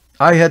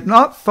 I had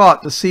not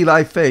thought to see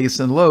thy face,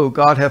 and lo,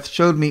 God hath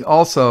showed me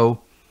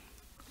also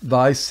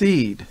thy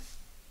seed.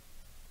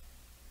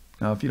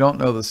 Now, if you don't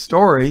know the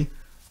story,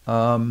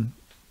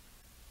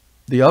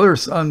 the other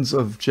sons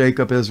of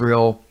Jacob,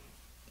 Israel,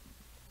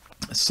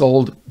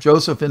 sold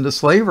Joseph into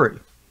slavery.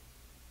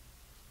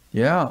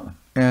 Yeah,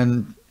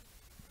 and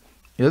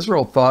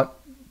Israel thought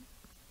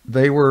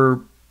he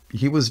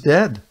was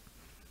dead.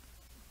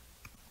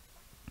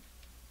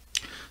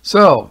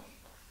 So,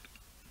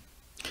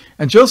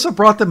 and Joseph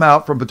brought them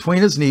out from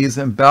between his knees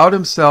and bowed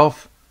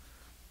himself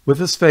with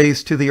his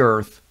face to the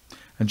earth.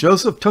 And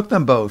Joseph took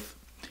them both,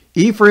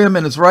 Ephraim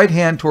in his right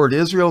hand toward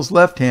Israel's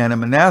left hand,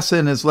 and Manasseh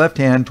in his left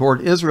hand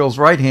toward Israel's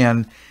right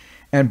hand,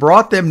 and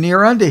brought them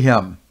near unto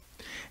him.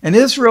 And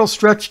Israel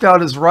stretched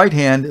out his right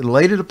hand and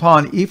laid it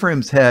upon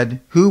Ephraim's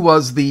head, who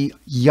was the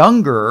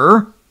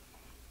younger,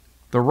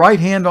 the right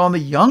hand on the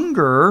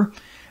younger,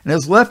 and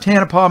his left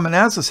hand upon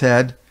Manasseh's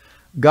head,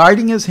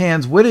 guiding his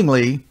hands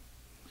wittingly,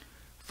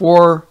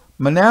 for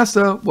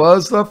Manasseh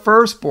was the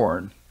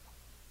firstborn.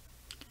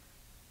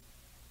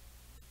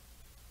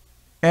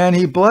 And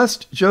he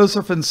blessed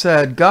Joseph and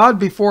said, God,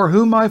 before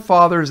whom my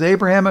fathers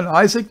Abraham and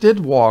Isaac did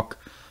walk,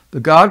 the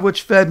God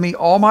which fed me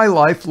all my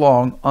life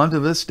long unto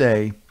this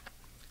day,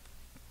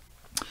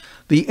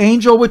 The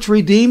angel which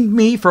redeemed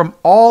me from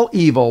all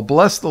evil,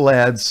 bless the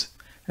lads,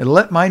 and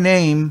let my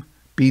name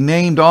be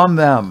named on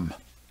them.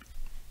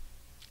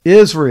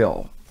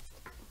 Israel,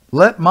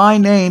 let my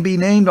name be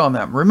named on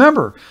them.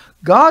 Remember,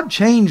 God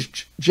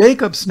changed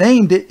Jacob's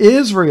name to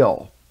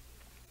Israel.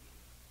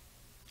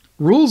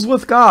 Rules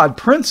with God,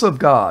 Prince of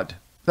God.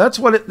 That's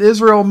what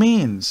Israel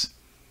means.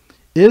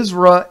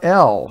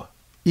 Israel,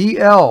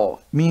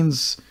 E-L,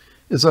 is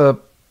a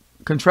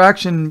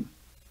contraction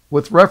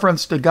with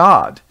reference to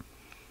God.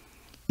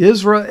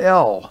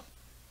 Israel.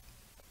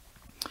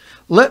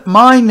 Let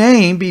my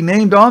name be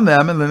named on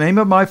them in the name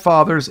of my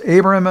fathers,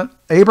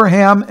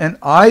 Abraham and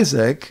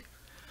Isaac,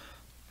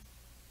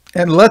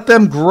 and let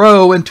them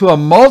grow into a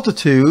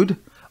multitude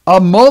in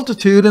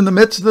the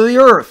midst of the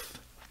earth.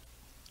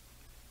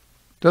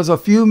 Does a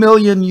few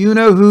million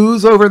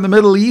you-know-who's over in the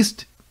Middle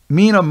East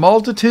mean a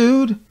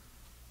multitude?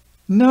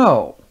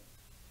 No,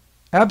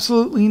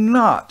 absolutely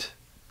not.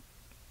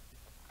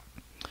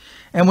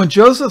 And when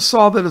Joseph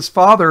saw that his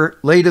father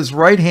laid his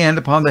right hand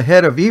upon the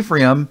head of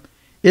Ephraim,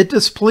 it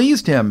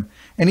displeased him,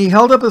 and he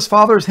held up his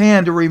father's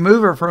hand to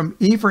remove it from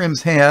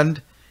Ephraim's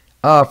hand,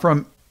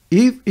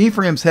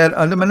 Ephraim's head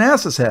unto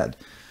Manasseh's head.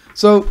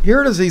 So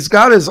here it is. He's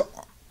got his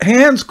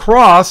hands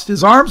crossed,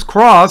 his arms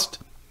crossed,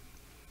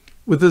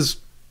 with his,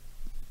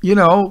 his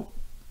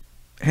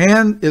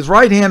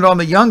right hand on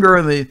the younger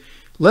and the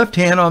left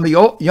hand on the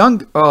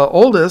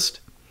oldest.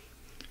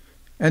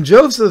 And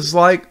Joseph's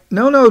like,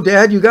 no,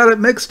 Dad, you got it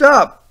mixed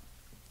up,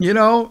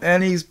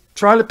 and he's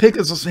trying to pick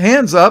his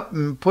hands up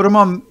and put them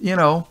on,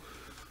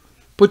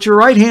 put your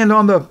right hand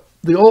on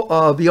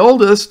the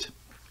oldest.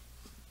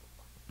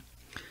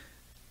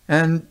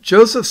 And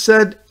Joseph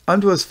said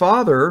unto his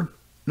father,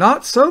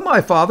 not so, my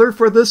father,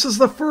 for this is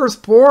the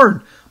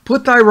firstborn.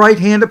 Put thy right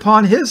hand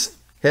upon his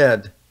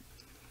head.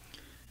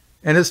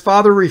 And his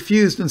father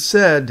refused and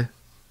said,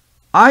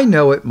 I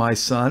know it, my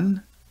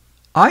son.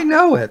 I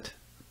know it.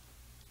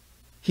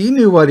 He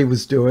knew what he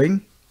was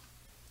doing.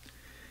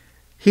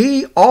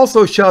 He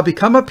also shall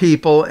become a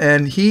people,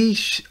 and he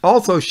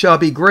also shall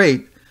be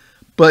great.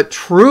 But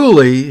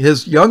truly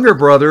his younger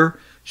brother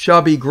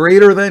shall be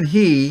greater than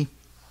he,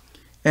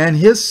 and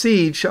his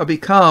seed shall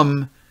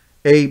become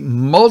a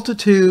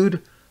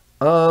multitude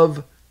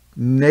of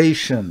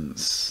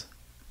nations.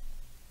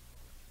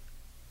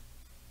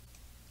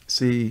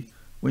 See,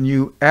 when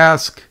you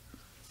ask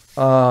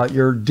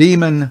your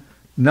demon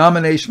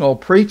nominational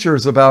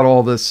preachers about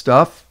all this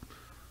stuff,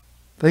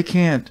 they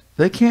can't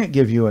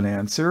give you an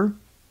answer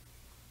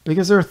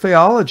because their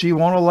theology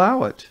won't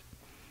allow it,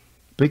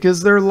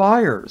 because they're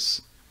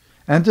liars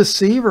and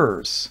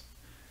deceivers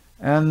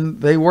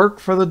and they work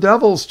for the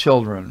devil's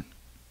children.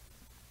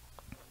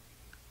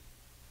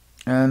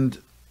 And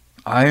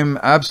I am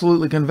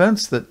absolutely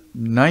convinced that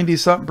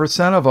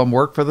 90-something% of them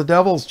work for the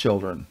devil's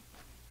children.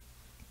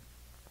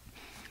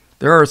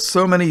 There are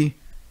so many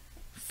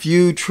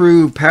few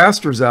true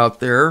pastors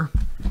out there.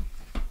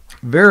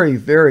 Very,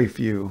 very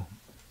few.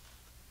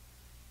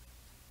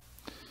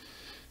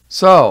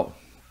 So,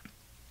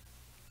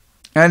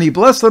 and he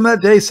blessed them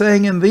that day,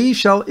 saying, in thee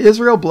shall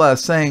Israel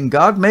bless, saying,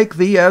 God make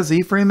thee as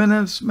Ephraim and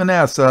as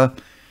Manasseh.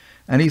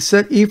 And he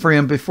set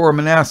Ephraim before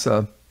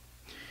Manasseh.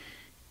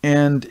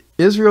 And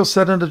Israel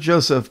said unto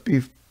Joseph,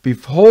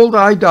 behold,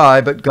 I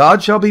die, but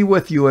God shall be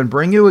with you, and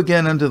bring you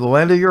again unto the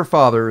land of your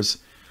fathers.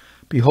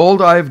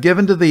 Behold, I have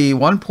given to thee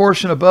one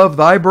portion above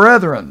thy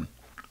brethren.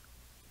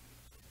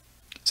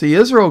 See,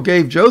 Israel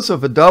gave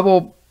Joseph a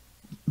double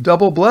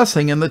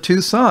blessing in the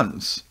two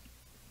sons.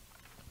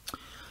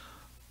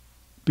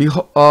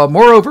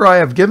 Moreover, I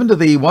have given to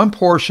thee one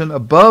portion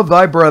above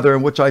thy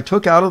brethren, which I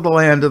took out of the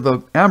land of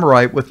the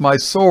Amorite with my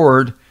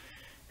sword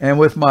and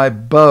with my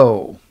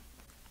bow.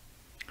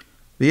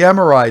 The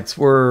Amorites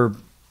were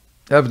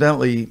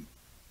evidently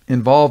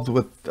involved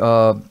with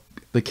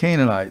the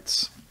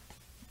Canaanites.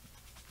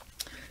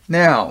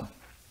 Now,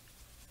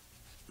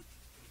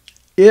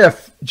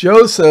 if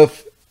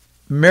Joseph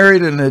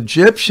married an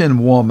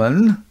Egyptian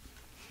woman,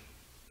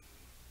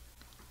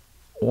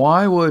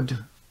 why would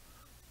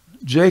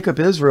Jacob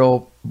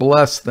Israel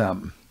bless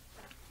them?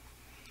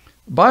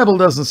 The Bible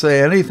doesn't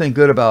say anything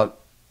good about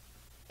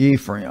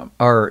Ephraim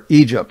or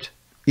Egypt.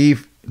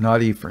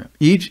 Not Ephraim.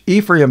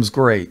 Ephraim's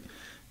great.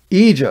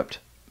 Egypt.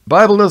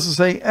 Bible doesn't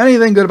say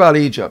anything good about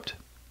Egypt.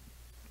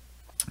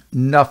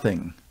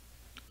 Nothing.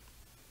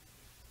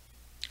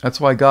 That's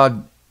why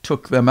God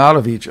took them out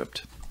of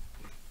Egypt.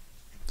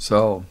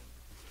 So,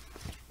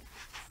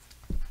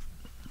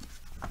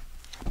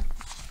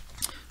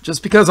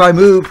 just because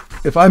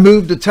if I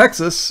move to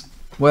Texas,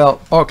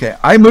 well, okay,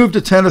 I moved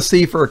to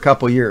Tennessee for a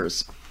couple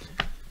years.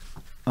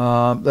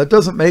 That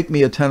doesn't make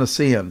me a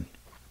Tennessean.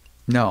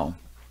 No.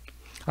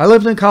 I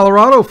lived in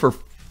Colorado for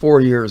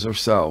 4 years or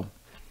so.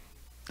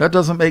 That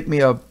doesn't make me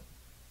a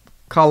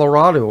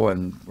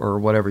Coloradoan or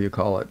whatever you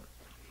call it.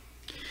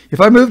 If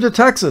I move to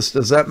Texas,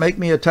 does that make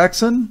me a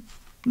Texan?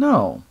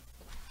 No.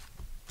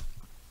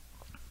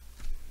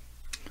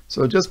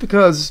 So just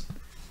because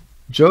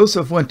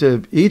Joseph went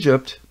to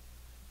Egypt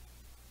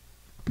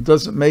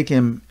doesn't make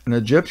him an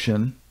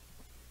Egyptian.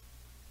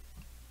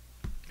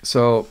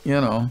 So,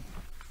 you know.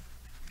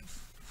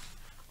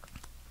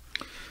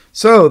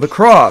 So, the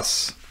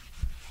cross,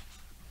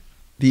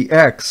 the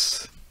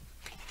X.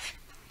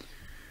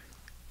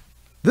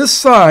 This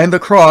sign, the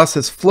cross,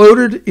 has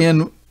floated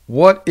in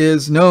what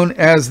is known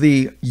as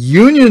the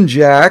Union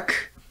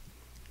Jack.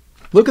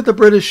 Look at the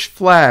British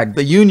flag,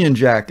 the Union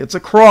Jack. It's a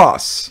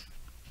cross.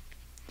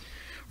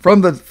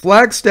 From the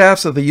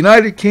flagstaffs of the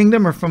United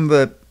Kingdom or from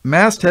the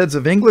mastheads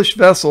of English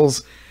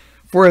vessels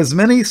for as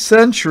many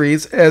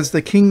centuries as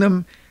the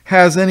kingdom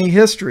has any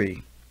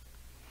history.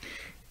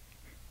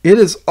 It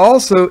is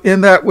also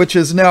in that which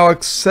is now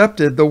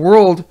accepted the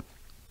world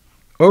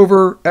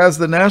over as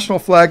the national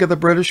flag of the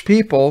British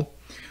people,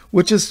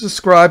 which is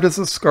described as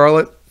a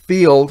scarlet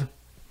field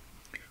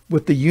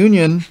with the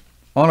Union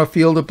on a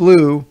field of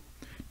blue,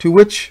 to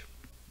which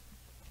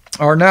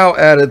are now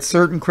added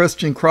certain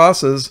Christian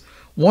crosses,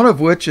 one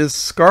of which is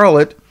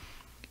scarlet,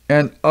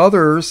 and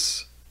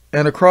others,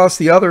 and across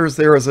the others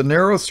there is a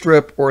narrow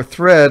strip or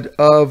thread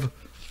of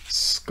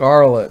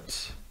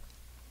scarlet.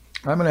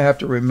 I'm going to have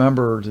to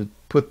remember to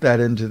put that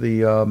into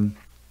the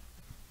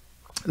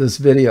this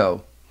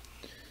video.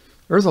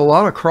 There's a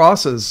lot of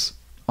crosses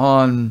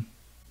on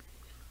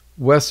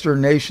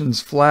Western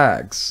nations'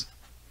 flags.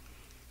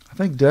 I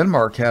think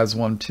Denmark has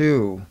one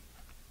too.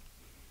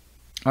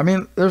 I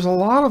mean, there's a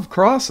lot of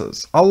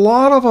crosses, a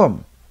lot of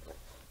them.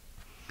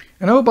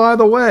 And oh, by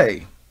the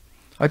way,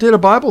 I did a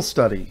Bible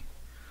study.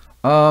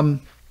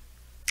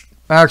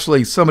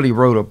 Actually, somebody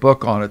wrote a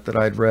book on it that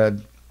I'd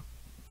read,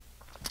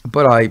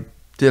 but I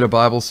did a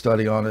Bible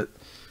study on it.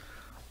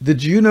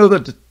 Did you know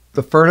that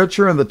the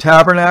furniture in the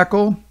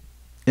tabernacle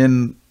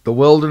in the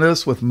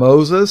wilderness with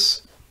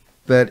Moses,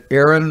 that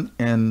Aaron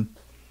and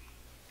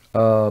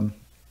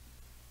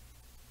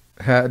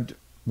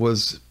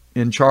was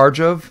in charge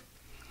of,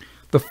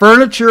 the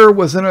furniture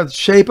was in the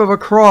shape of a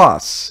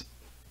cross?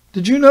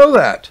 Did you know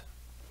that?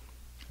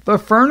 The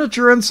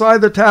furniture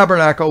inside the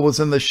tabernacle was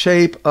in the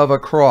shape of a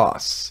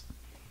cross.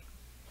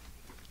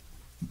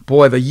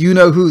 Boy, the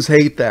you-know-whos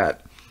hate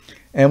that.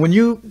 And when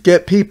you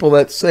get people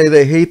that say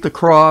they hate the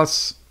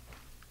cross,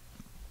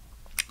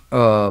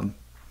 like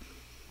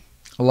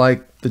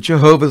the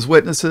Jehovah's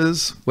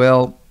Witnesses,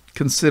 well,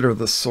 consider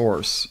the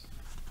source.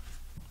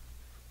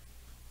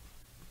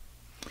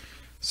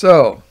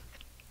 So,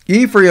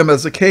 Ephraim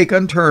as a cake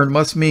unturned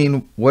must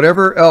mean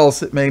whatever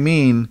else it may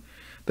mean,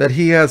 that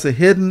he has a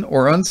hidden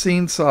or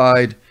unseen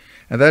side,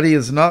 and that he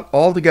is not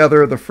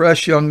altogether the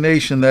fresh young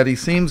nation that he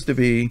seems to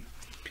be.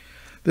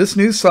 This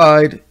new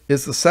side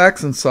is the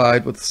Saxon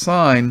side with the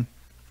sign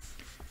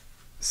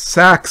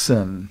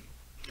Saxon.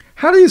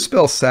 How do you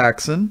spell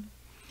Saxon?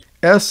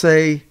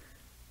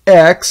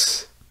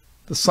 S-A-X,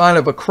 the sign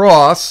of a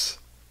cross,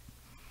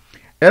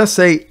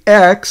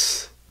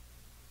 S-A-X-O-N.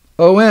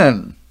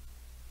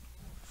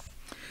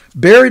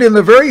 Buried in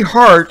the very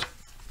heart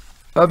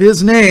of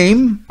his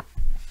name,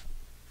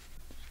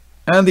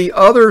 and the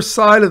other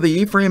side of the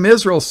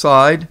Ephraim-Israel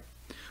side,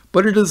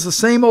 but it is the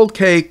same old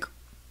cake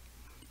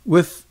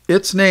with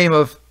its name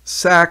of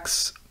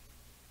Sax's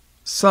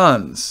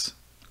sons,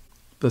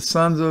 the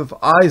sons of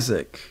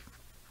Isaac,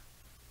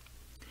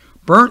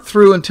 burnt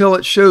through until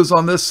it shows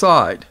on this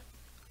side.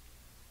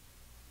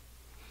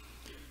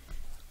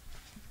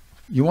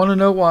 You want to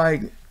know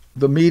why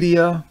the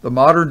media, the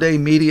modern day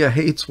media,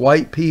 hates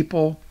white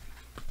people?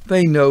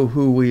 They know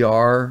who we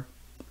are.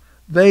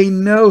 They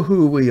know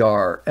who we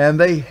are, and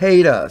they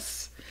hate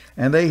us,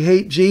 and they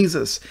hate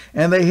Jesus,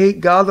 and they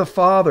hate God the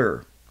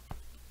Father.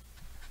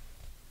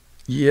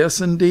 Yes,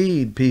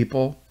 indeed,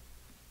 people.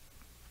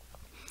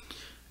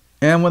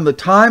 And when the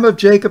time of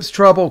Jacob's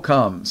trouble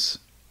comes,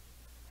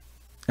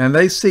 and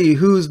they see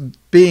who's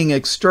being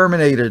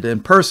exterminated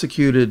and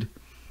persecuted,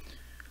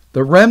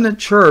 the remnant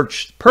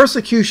church,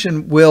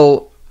 persecution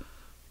will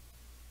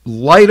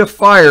light a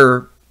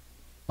fire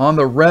on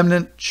the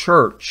remnant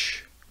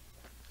church.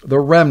 The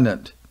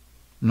remnant,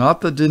 not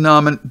the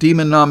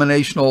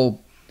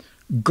denominational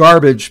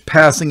garbage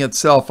passing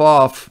itself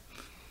off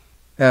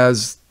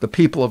as the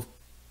people of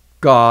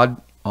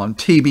God on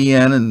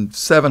TBN and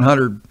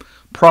 700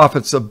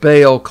 Prophets of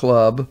Baal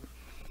Club.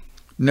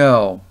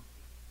 No,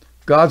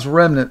 God's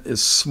remnant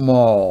is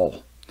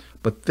small,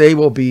 but they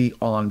will be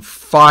on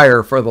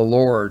fire for the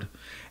Lord.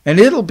 And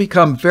it'll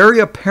become very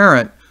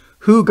apparent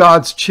who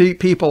God's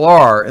people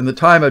are in the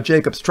time of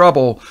Jacob's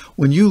trouble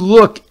when you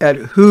look at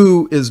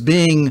who is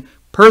being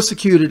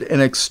persecuted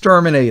and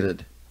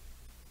exterminated.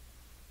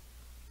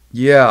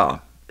 Yeah,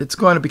 it's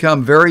going to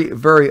become very,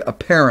 very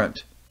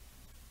apparent.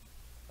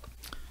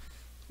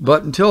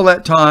 But until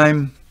that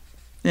time,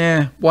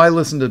 why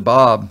listen to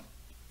Bob?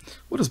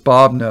 What does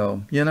Bob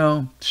know? You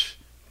know?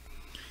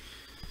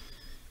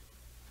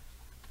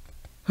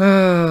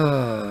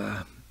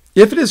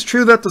 If it is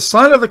true that the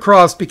sign of the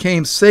cross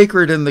became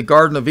sacred in the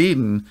Garden of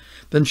Eden,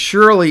 then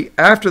surely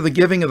after the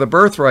giving of the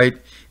birthright,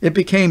 it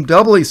became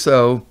doubly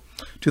so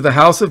to the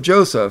house of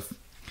Joseph.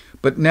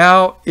 But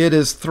now it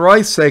is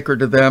thrice sacred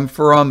to them,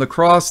 for on the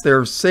cross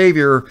their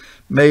Savior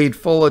made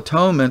full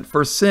atonement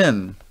for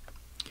sin.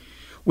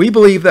 We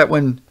believe that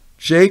when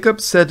Jacob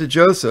said to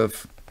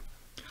Joseph,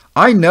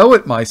 I know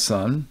it, my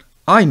son.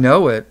 I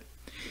know it.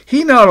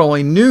 He not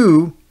only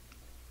knew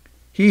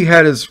he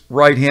had his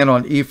right hand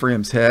on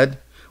Ephraim's head,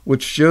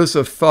 which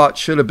Joseph thought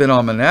should have been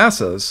on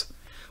Manasseh's,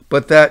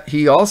 but that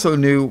he also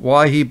knew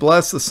why he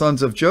blessed the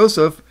sons of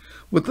Joseph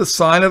with the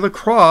sign of the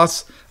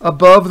cross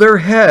above their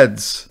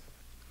heads.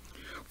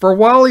 For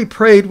while he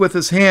prayed with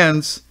his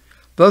hands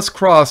thus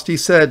crossed, he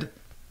said,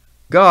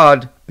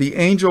 God, the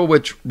angel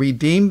which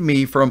redeemed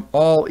me from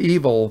all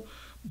evil,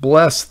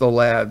 bless the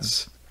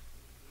lads.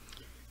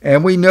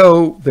 And we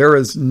know there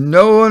is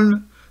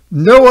no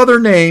other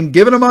name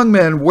given among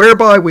men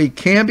whereby we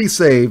can be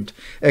saved,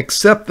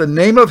 except the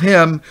name of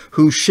him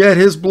who shed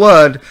his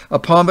blood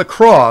upon the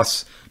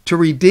cross to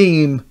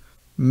redeem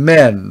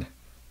men.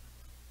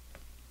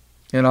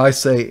 And I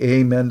say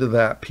amen to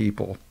that,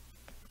 people.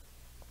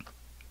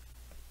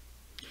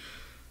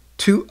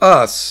 To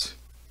us,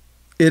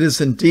 it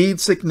is indeed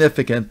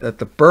significant that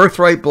the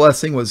birthright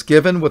blessing was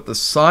given with the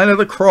sign of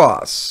the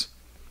cross.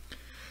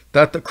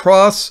 That the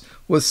cross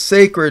was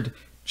sacred,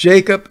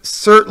 Jacob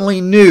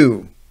certainly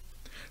knew.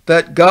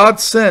 That God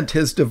sent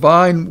his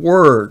divine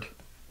word.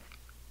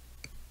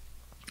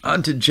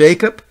 Unto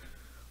Jacob,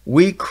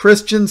 we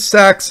Christian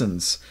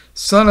Saxons,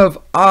 son of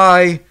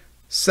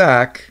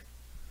Isaac,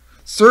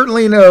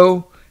 certainly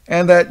know,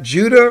 and that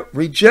Judah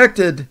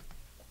rejected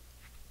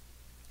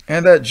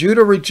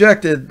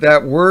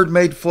that word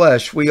made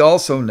flesh, we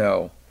also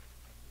know.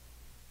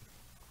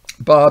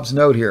 Bob's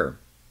note here.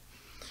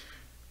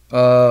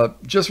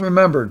 Just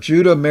remember,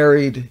 Judah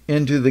married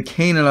into the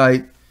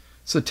Canaanite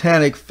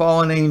satanic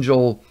fallen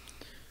angel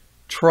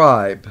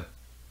tribe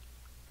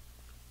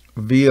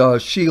via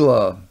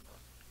Shelah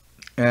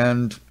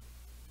and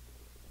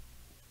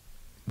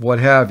what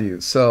have you.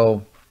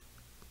 So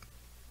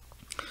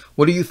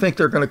what do you think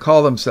they're going to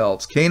call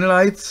themselves?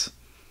 Canaanites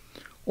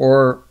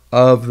or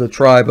of the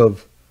tribe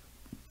of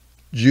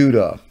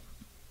Judah?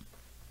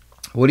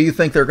 What do you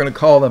think they're going to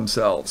call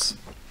themselves?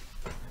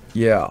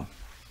 Yeah.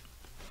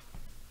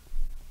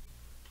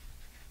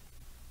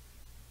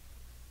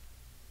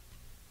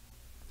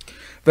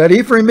 That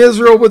Ephraim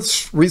Israel would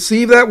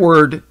receive that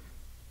word,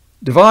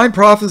 divine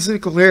prophecy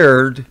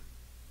declared.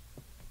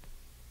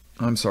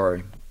 I'm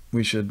sorry,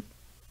 we should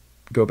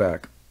go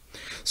back.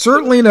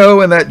 Certainly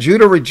know, and that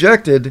Judah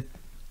rejected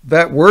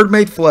that word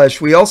made flesh,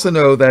 we also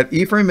know that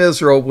Ephraim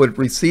Israel would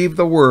receive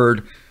the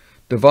word,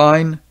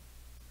 divine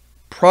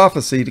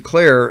prophecy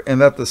declare,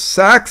 and that the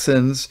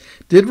Saxons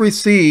did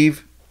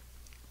receive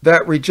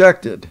that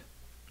rejected.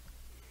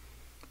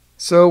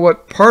 So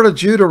what part of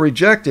Judah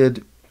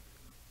rejected,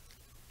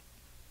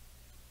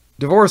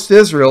 divorced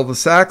Israel, the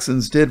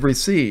Saxons did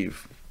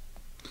receive.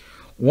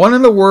 One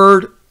in the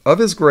word of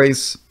his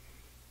grace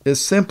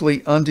is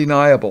simply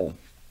undeniable.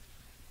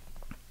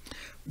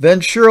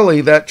 Then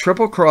surely that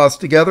triple cross,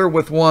 together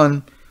with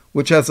one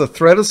which has a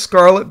thread of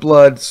scarlet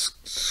blood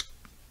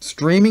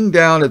streaming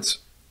down its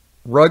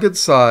rugged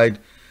side,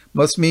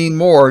 must mean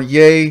more,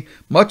 yea,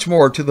 much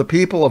more to the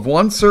people of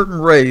one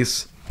certain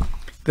race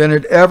than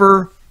it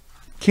ever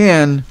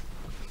can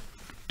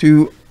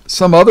to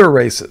some other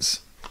races.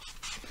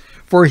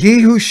 For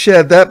he who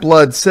shed that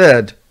blood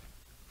said,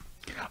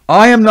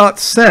 I am not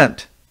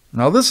sent.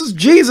 Now this is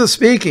Jesus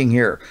speaking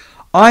here.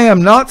 I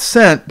am not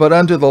sent but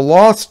unto the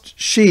lost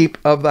sheep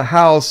of the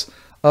house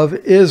of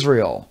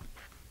Israel.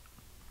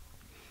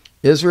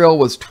 Israel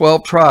was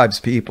 12 tribes,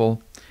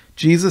 people.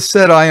 Jesus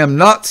said, I am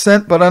not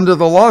sent but unto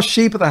the lost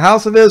sheep of the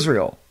house of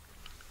Israel.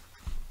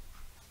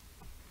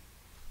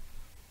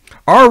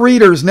 Our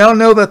readers now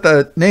know that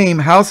the name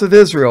House of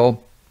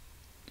Israel,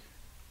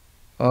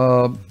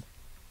 hold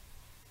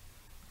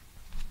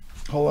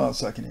on a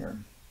second here.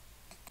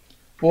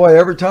 Boy,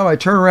 every time I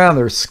turn around,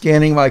 they're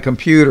scanning my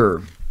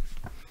computer.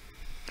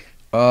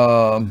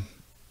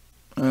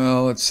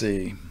 Let's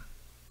see.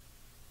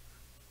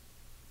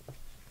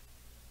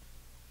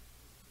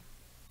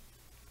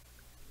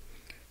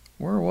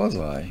 Where was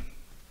I?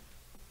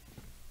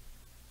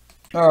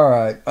 All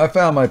right, I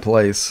found my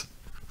place.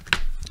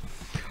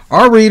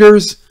 Our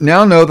readers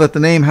now know that the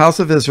name House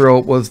of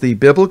Israel was the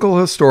biblical,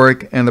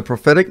 historic, and the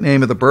prophetic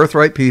name of the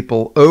birthright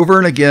people, over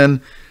and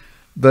again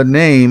the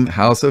name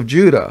House of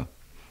Judah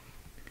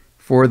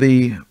for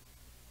the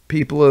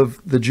people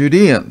of the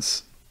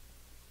Judeans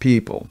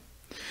people.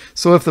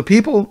 So if the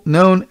people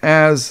known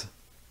as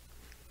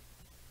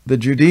the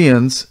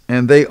Judeans,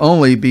 and they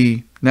only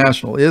be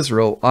national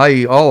Israel,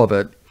 i.e. all of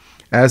it,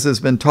 as has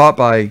been taught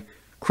by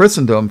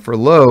Christendom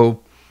for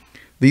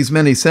these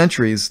many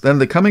centuries, then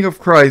the coming of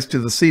Christ to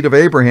the seed of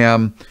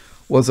Abraham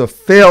was a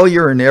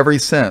failure in every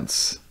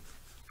sense.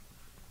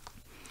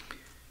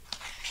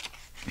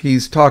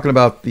 He's talking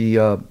about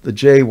the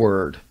J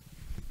word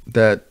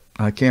that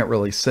I can't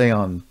really say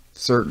on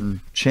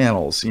certain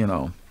channels, you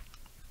know.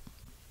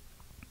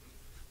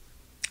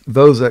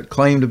 Those that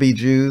claim to be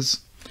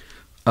Jews,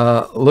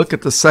 look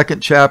at the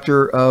 2nd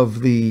chapter of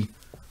the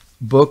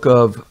book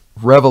of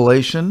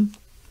Revelation,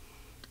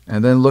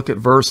 and then look at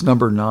verse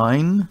number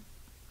 9.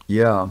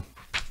 Yeah.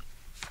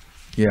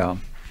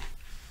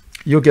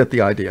 You'll get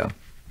the idea.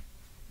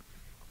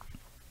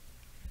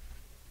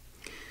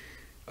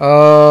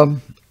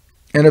 And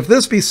if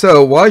this be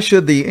so, why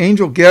should the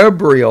angel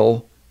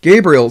Gabriel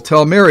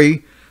tell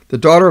Mary, the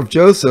daughter of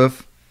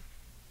Joseph,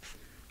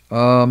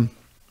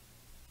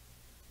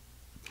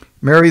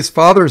 Mary's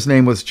father's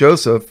name was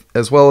Joseph,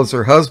 as well as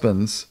her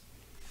husband's.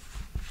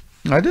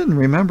 I didn't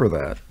remember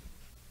that.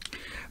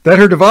 That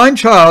her divine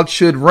child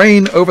should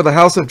reign over the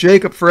house of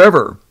Jacob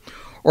forever.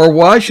 Or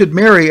why should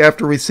Mary,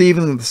 after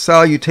receiving the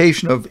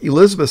salutation of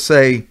Elizabeth,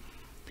 say,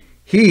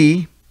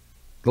 He,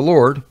 the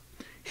Lord,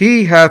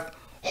 He hath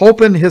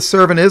holpen his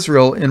servant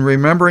Israel in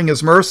remembering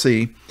his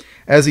mercy,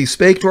 as he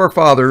spake to our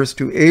fathers,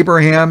 to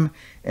Abraham,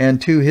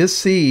 and to his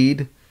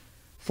seed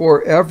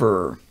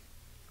forever.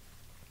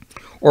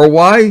 Or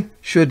why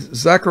should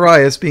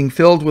Zacharias, being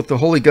filled with the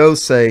Holy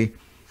Ghost, say,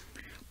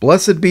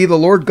 Blessed be the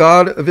Lord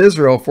God of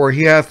Israel, for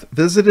he hath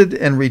visited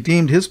and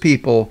redeemed his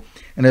people,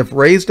 and hath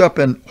raised up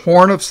an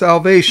horn of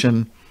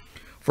salvation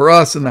for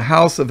us in the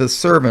house of his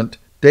servant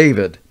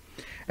David,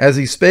 as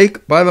he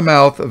spake by the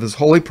mouth of his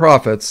holy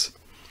prophets,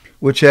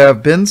 which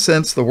have been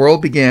since the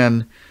world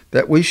began,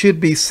 that we should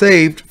be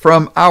saved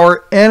from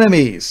our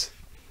enemies.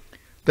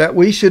 That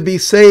we should be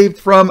saved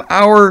from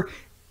our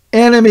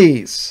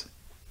enemies.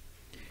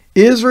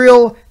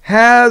 Israel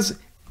has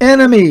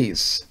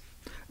enemies.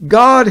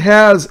 God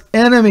has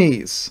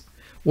enemies.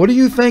 What do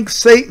you think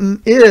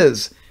Satan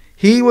is?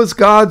 He was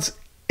God's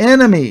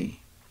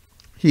enemy.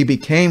 He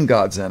became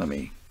God's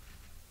enemy.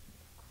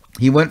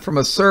 He went from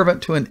a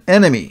servant to an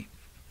enemy.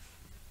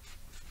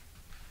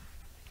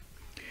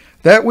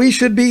 That we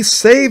should be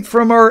saved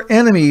from our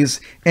enemies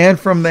and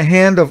from the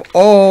hand of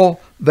all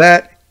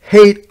that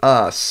hate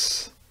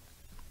us.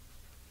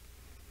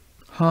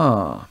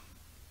 Wow,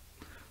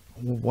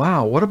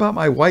 what about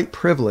my white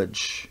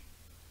privilege?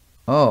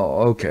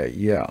 Oh, okay,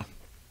 yeah.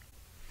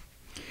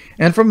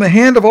 And from the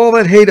hand of all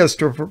that hate us,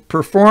 to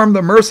perform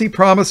the mercy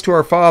promised to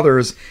our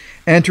fathers,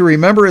 and to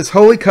remember his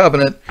holy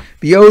covenant,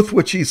 the oath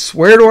which he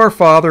sware to our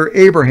father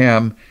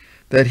Abraham,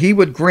 that he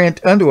would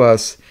grant unto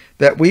us,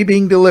 that we,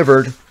 being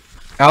delivered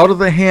out of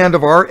the hand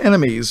of our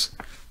enemies,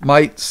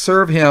 might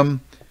serve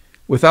him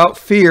without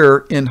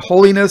fear in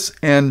holiness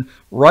and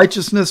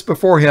righteousness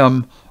before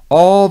him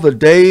all the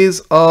days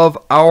of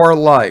our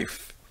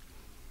life.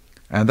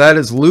 And that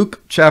is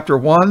Luke chapter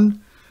 1,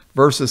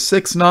 verses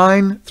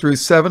 6:9 through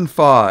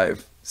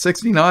 7:5,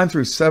 69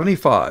 through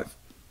 75.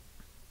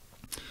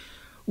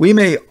 We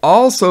may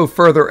also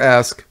further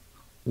ask,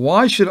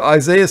 why should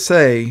Isaiah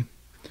say,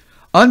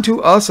 Unto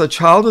us a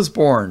child is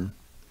born,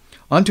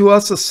 unto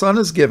us a son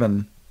is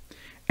given,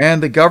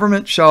 and the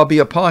government shall be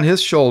upon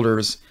his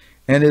shoulders,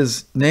 and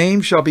his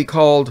name shall be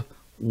called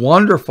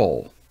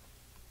Wonderful,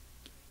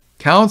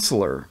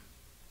 Counselor,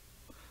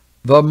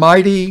 the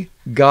Mighty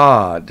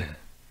God,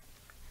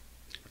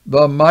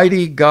 the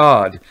Mighty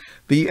God,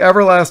 the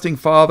Everlasting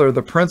Father,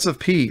 the Prince of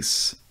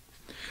Peace.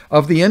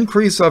 Of the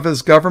increase of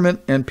his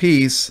government and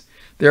peace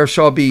there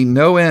shall be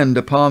no end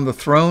upon the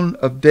throne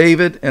of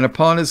David and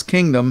upon his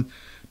kingdom,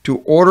 to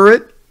order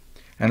it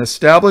and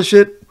establish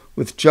it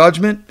with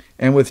judgment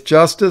and with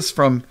justice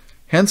from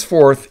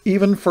henceforth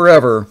even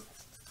forever.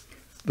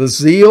 The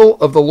zeal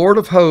of the Lord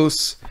of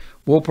hosts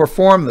will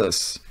perform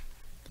this.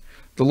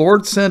 The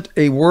Lord sent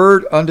a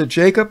word unto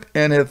Jacob,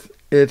 and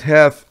it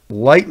hath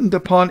lightened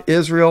upon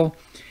Israel,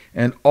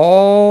 and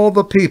all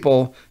the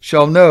people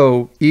shall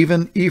know,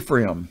 even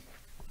Ephraim.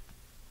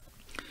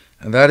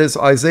 And that is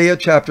Isaiah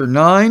chapter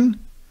 9,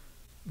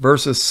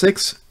 verses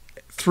 6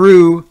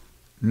 through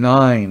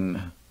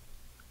 9.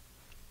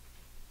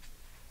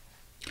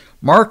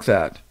 Mark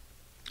that.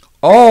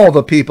 All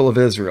the people of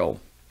Israel.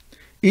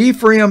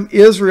 Ephraim,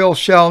 Israel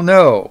shall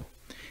know.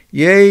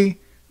 Yea,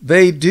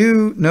 they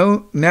do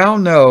now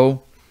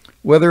know,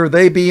 whether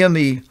they be in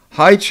the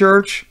high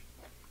church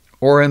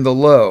or in the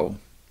low,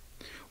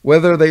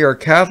 whether they are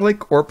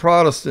Catholic or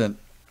Protestant.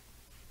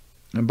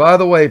 And by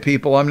the way,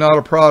 people, I'm not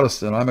a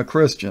Protestant. I'm a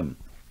Christian.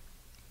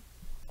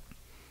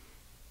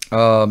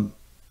 I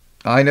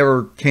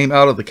never came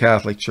out of the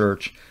Catholic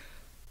Church.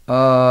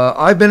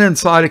 I've been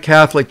inside a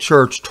Catholic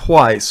church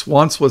twice.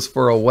 Once was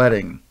for a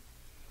wedding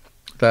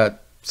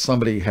that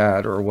somebody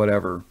had or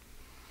whatever.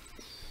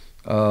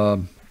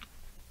 No,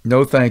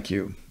 thank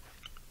you.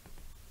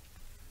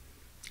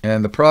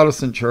 And the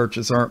Protestant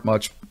churches aren't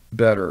much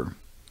better.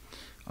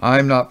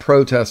 I'm not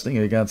protesting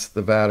against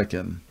the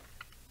Vatican,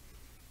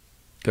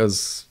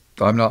 because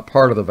I'm not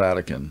part of the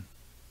Vatican.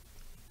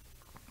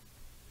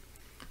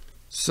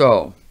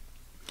 So,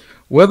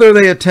 whether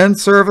they attend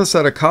service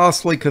at a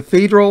costly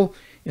cathedral,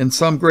 in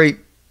some great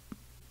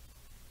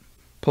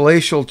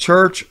palatial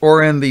church,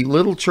 or in the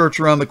little church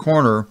around the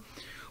corner,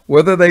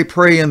 whether they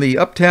pray in the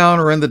uptown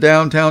or in the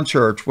downtown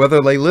church, whether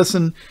they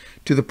listen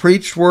to the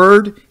preached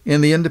word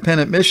in the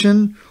independent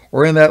mission,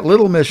 or in that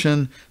little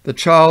mission, the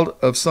child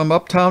of some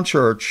uptown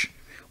church,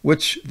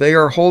 which they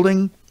are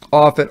holding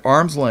off at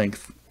arm's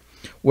length,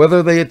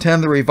 whether they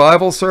attend the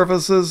revival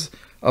services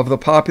of the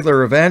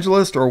popular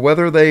evangelist, or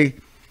whether they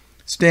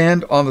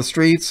stand on the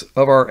streets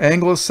of our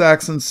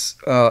Anglo-Saxon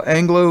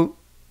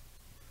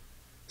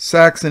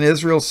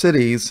Israel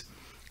cities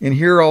and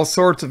hear all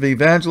sorts of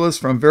evangelists,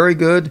 from very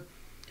good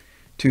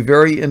to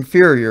very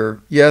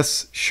inferior,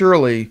 yes,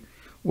 surely,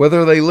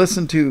 whether they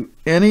listen to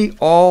any,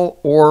 all,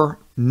 or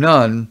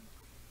none,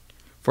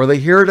 for they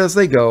hear it as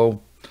they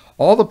go.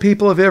 All the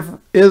people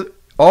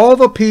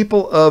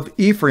of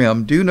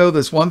Ephraim do know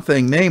this one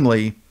thing,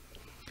 namely,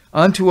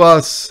 unto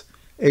us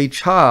a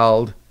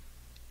child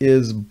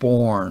is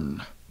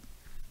born.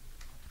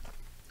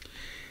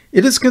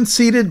 It is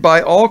conceded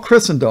by all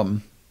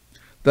Christendom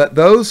that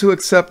those who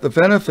accept the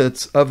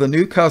benefits of the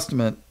new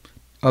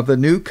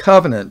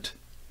covenant,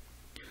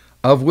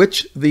 of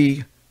which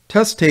the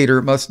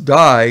testator must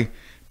die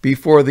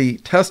before the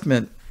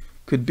testament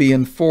could be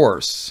in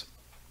force.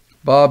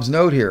 Bob's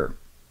note here.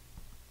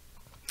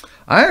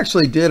 I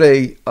actually did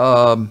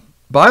a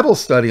Bible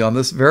study on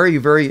this very,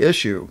 very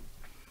issue.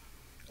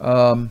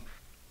 You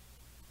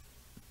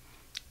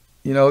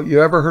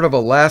ever heard of a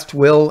last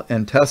will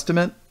and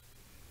testament?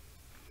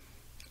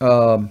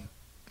 A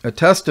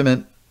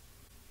testament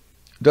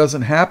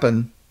doesn't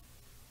happen.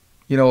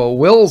 A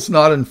will's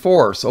not in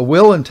force. A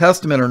will and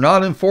testament are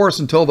not in force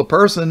until the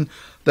person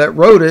that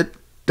wrote it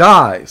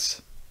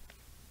dies.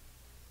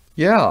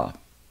 Yeah.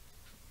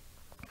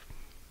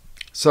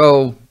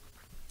 So,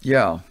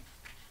 yeah.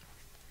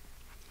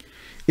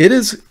 It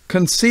is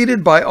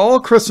conceded by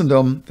all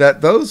Christendom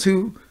that those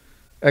who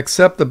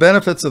accept the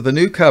benefits of the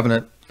new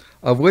covenant,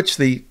 of which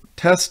the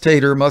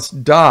testator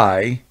must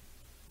die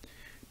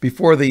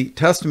before the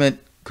testament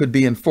could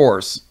be in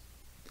force,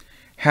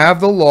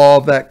 have the law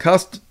of that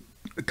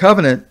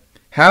covenant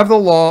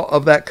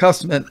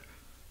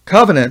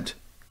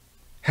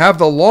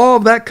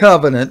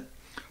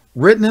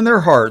written in their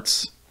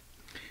hearts.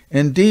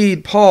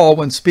 Indeed, Paul,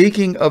 when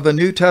speaking of the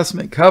New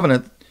Testament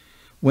covenant,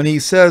 when he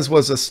says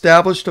was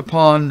established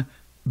upon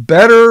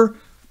better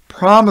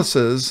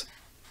promises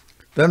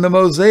than the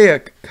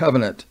Mosaic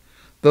covenant,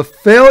 the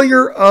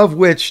failure of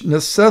which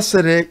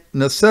necessitated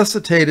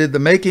the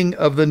making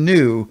of the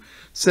new,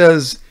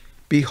 says,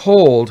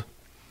 Behold,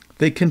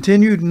 they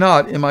continued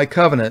not in my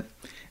covenant,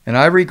 and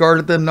I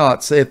regarded them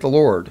not, saith the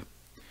Lord.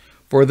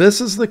 For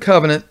this is the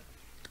covenant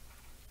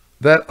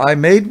that I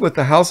made with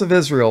the house of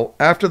Israel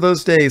after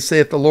those days,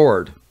 saith the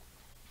Lord.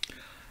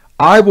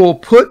 I will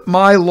put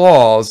my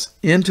laws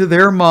into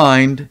their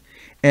mind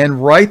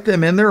and write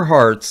them in their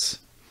hearts,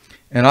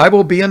 and I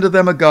will be unto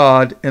them a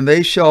God, and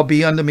they shall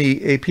be unto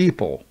me a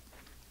people.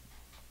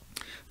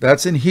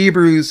 That's in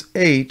Hebrews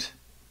 8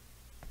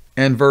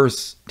 and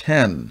verse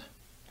 10.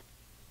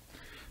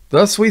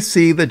 Thus we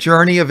see the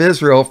journey of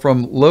Israel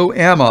from Lo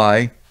am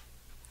I,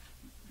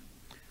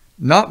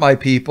 not my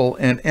people,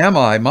 and am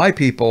I, my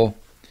people,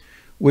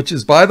 which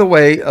is by the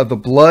way of the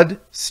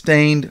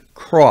blood-stained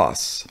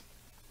cross.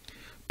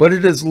 But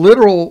it is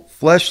literal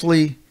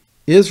fleshly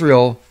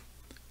Israel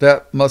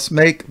that must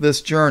make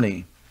this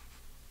journey.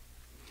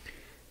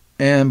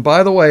 And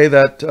by the way,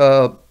 that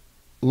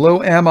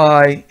Lo am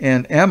I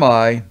and am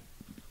I,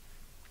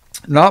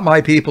 not my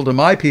people to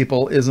my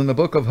people, is in the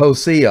book of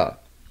Hosea.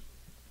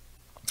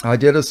 I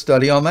did a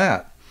study on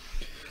that.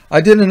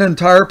 I did an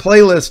entire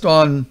playlist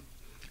on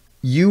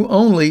You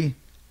Only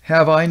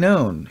Have I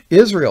Known.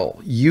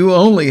 Israel, You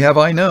Only Have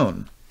I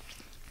Known,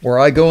 where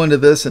I go into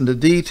this into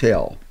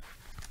detail.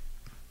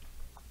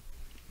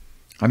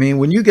 I mean,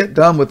 when you get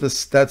done with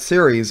that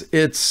series,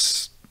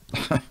 it's,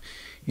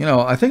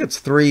 I think it's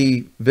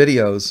 3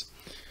 videos.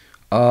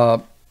 I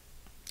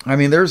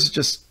mean, there's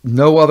just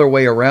no other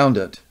way around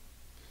it.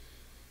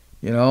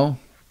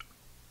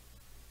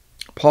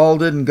 Paul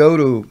didn't go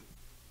to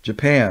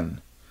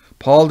Japan.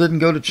 Paul didn't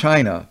go to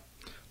China.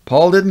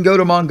 Paul didn't go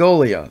to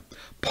Mongolia.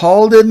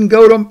 Paul didn't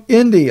go to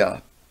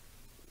India.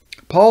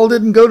 Paul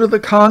didn't go to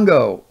the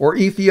Congo or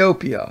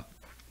Ethiopia.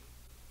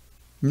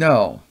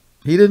 No.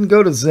 He didn't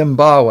go to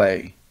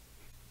Zimbabwe.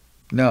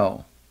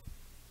 No.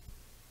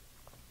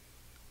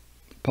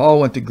 Paul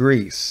went to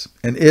Greece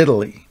and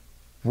Italy,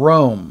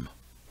 Rome.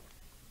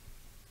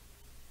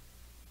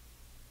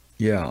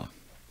 Yeah.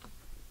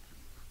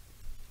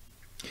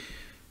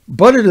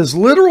 But it is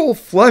literal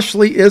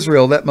fleshly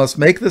Israel that must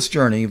make this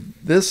journey.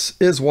 This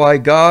is why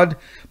God,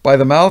 by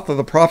the mouth of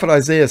the prophet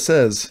Isaiah,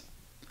 says,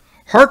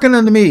 Hearken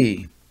unto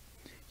me,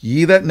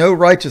 ye that know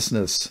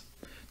righteousness,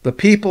 the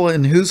people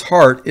in whose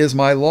heart is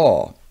my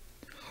law.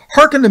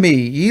 Hearken to me,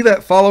 ye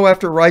that follow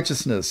after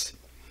righteousness,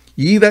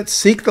 ye that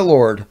seek the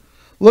Lord.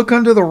 Look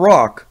unto the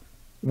rock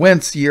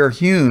whence ye are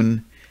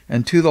hewn,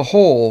 and to the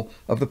hole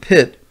of the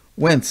pit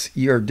whence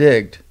ye are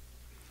digged.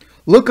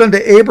 Look unto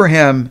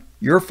Abraham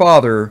your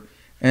father,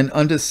 and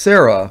unto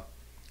Sarah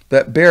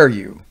that bare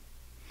you.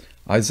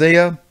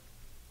 Isaiah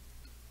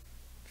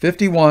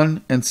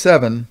 51 and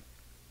 7,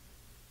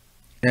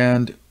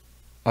 and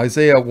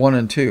Isaiah 1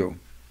 and 2.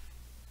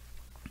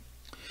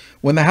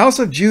 When the house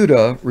of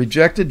Judah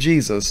rejected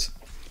Jesus,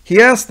 he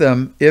asked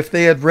them if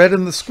they had read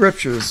in the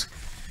scriptures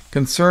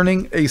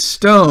concerning a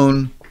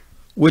stone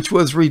which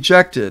was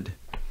rejected,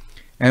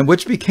 and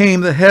which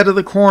became the head of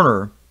the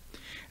corner.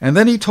 And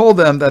then he told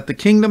them that the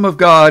kingdom of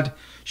God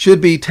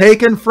should be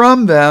taken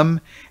from them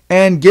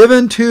and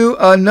given to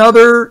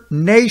another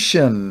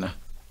nation.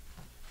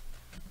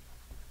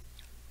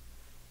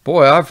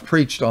 Boy, I've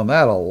preached on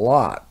that a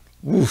lot.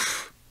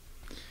 Oof.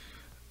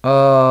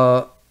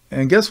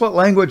 And guess what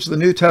language the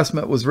New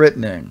Testament was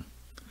written in?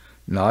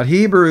 Not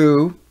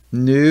Hebrew.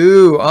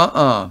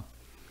 No,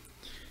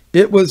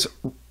 It was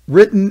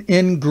written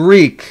in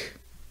Greek.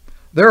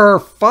 There are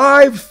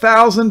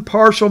 5,000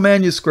 partial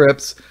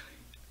manuscripts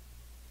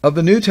of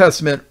the New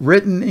Testament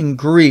written in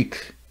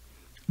Greek.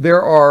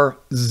 There are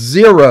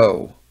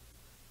 0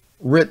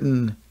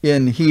 written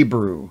in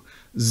Hebrew.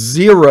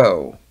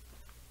 0.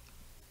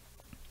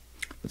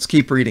 Let's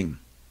keep reading.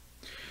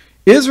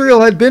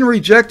 Israel had been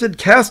rejected,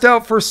 cast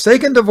out,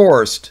 forsaken,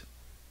 divorced.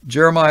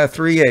 Jeremiah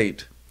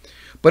 3:8.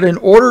 But in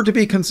order to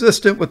be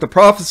consistent with the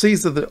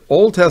prophecies of the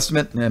Old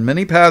Testament and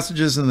many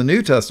passages in the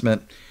New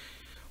Testament,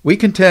 we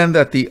contend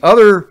that the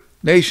other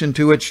nation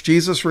to which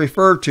Jesus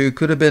referred to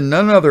could have been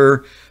none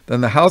other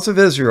than the house of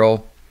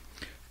Israel,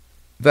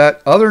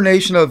 that other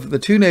nation of the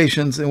two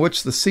nations in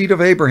which the seed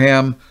of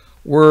Abraham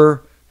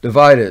were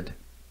divided.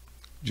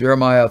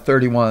 Jeremiah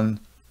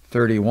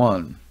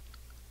 31:31.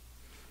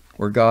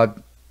 Where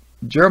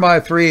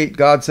Jeremiah 3:8,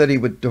 God said he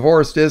would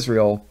divorce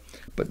Israel,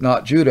 but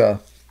not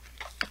Judah.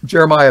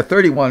 Jeremiah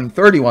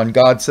 31:31,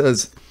 God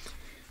says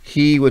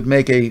he would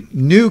make a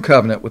new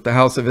covenant with the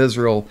house of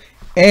Israel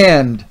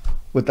and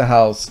with the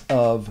house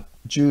of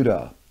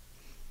Judah.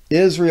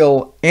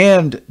 Israel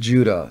and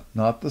Judah,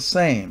 not the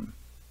same.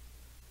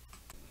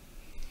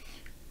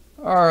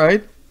 All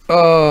right.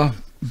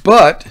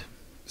 But,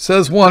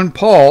 says one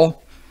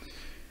Paul,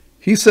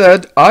 he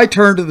said, I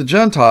turn to the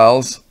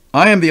Gentiles.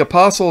 I am the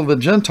apostle of the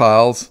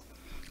Gentiles.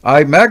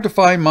 I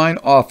magnify mine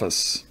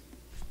office.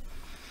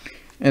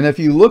 And if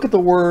you look at the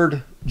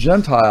word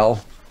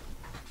Gentile,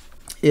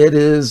 it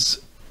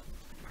is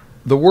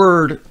the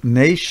word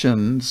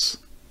nations.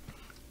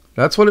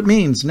 That's what it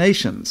means,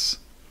 nations.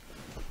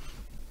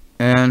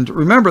 And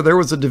remember, there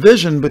was a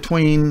division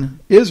between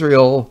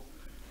Israel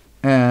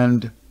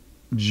and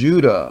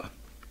Judah.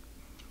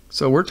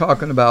 So we're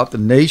talking about the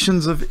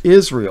nations of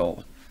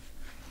Israel.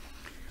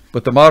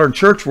 But the modern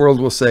church world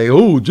will say,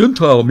 oh,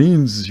 Gentile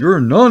means you're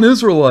a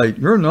non-Israelite,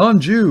 you're a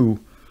non-Jew.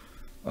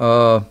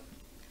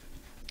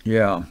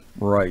 Yeah,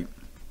 right.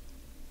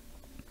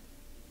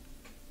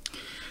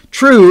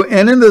 True,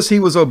 and in this he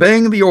was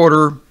obeying the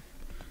order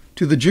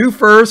to the Jew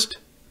first,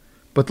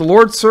 but the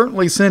Lord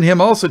certainly sent him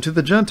also to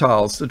the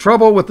Gentiles. The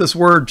trouble with this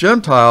word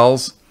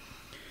Gentiles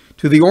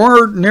to the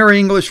ordinary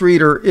English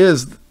reader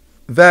is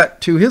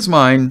that to his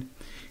mind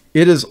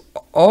it is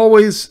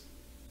always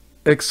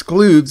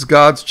excludes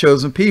God's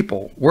chosen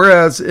people,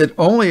 whereas it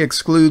only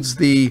excludes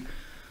the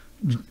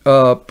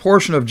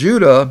portion of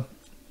Judah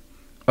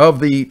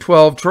of the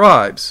 12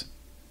 tribes.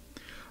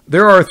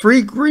 There are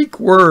 3 Greek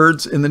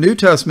words in the New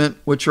Testament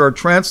which are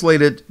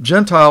translated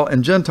Gentile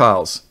and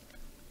Gentiles.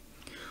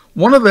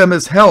 One of them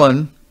is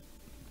Helen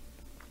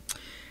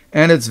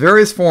and its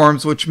various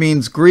forms, which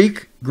means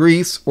Greek,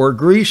 Greece, or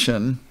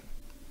Grecian,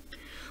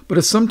 but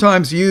is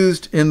sometimes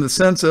used in the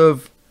sense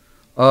of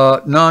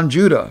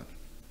non-Judah.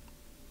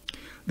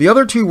 The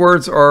other 2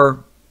 words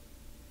are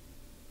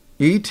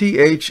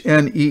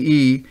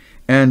ethnee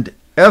and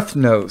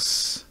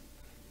ethnos,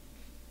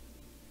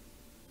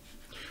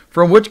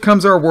 from which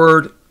comes our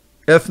word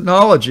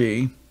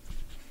ethnology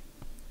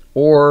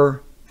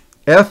or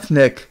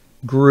ethnic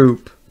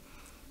group.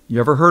 You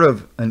ever heard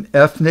of an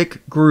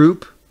ethnic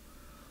group?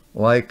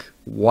 Like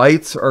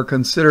whites are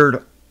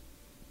considered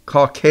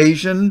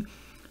Caucasian,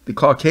 the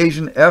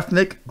Caucasian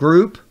ethnic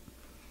group?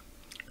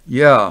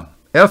 Yeah,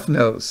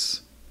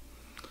 ethnos.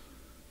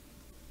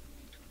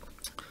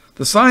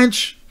 The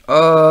science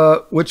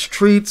which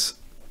treats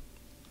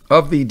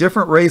of the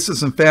different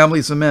races and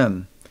families of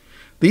men.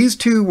 These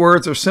 2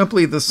 words are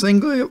simply the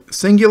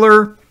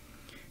singular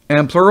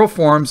and plural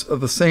forms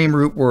of the same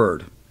root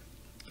word.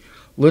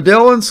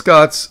 Liddell and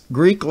Scott's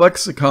Greek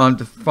lexicon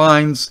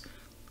defines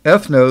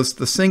ethnos,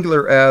 the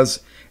singular,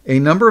 as a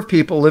number of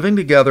people living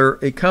together,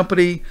 a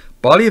company,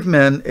 body of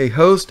men, a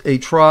host, a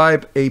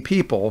tribe, a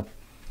people.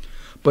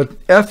 But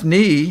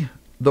ethne,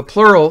 the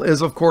plural,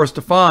 is of course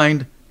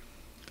defined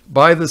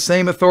by the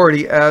same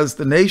authority as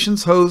the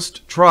nations,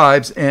 host,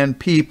 tribes, and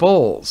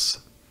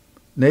peoples.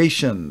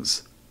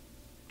 Nations,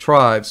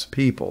 tribes,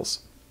 peoples.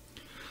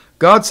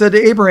 God said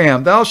to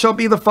Abraham, thou shalt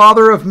be the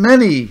father of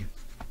many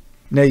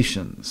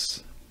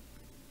nations.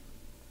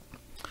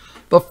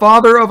 The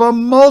father of a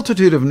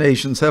multitude of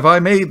nations have I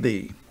made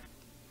thee.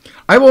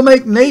 I will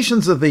make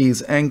nations of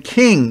these, and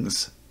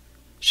kings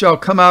shall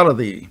come out of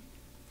thee.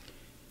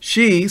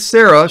 She,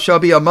 Sarah, shall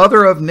be a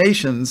mother of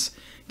nations.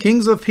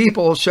 Kings of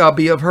people shall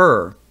be of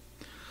her.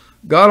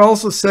 God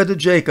also said to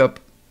Jacob,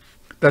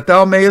 that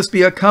thou mayest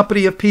be a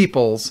company of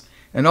peoples,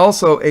 and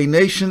also a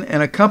nation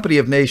and a company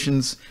of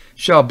nations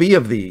shall be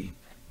of thee.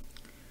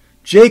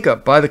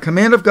 Jacob, by the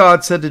command of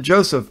God, said to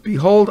Joseph,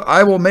 behold,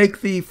 I will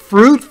make thee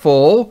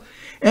fruitful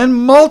and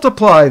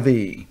multiply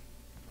thee.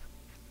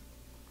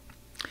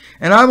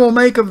 And I will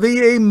make of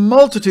thee a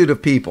multitude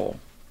of people.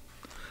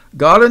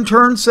 God in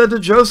turn said to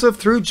Joseph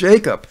through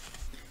Jacob,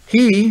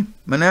 he,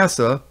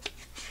 Manasseh,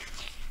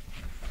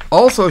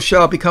 also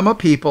shall become a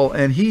people,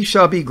 and he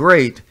shall be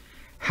great,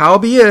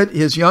 Howbeit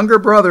his younger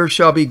brother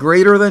shall be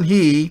greater than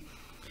he,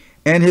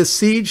 and his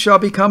seed shall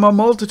become a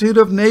multitude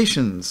of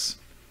nations.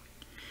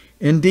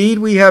 Indeed,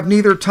 we have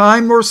neither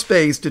time nor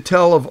space to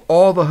tell of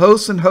all the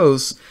hosts and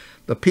hosts,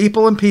 the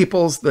people and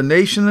peoples, the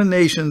nation and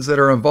nations that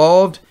are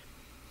involved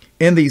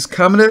in these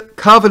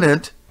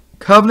covenant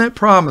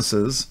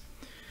promises,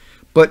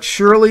 but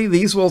surely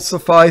these will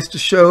suffice to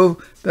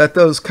show that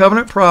those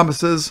covenant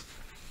promises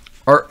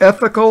are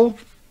ethnic,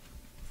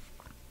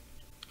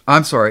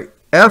 not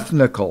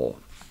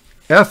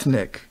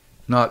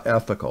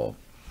ethical,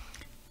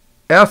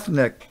 ethnical,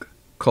 ethnic,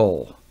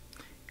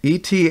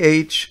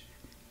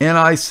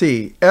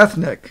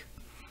 ethnic,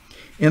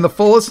 in the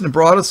fullest and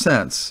broadest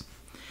sense.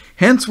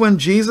 Hence, when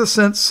Jesus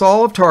sent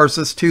Saul of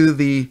Tarsus to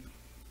the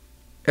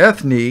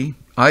ethni,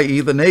 i.e.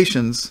 the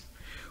nations,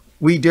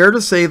 we dare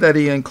to say that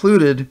he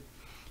included,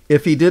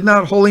 if he did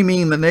not wholly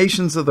mean the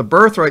nations of the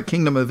birthright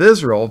kingdom of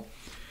Israel,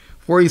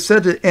 for he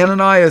said to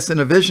Ananias in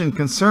a vision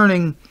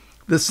concerning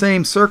the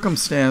same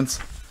circumstance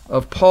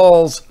of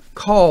Paul's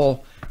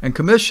call and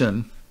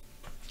commission,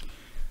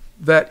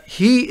 that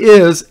he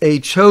is a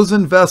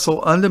chosen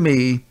vessel unto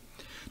me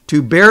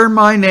to bear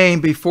my name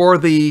before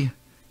the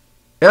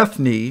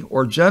ethni,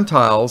 or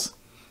Gentiles,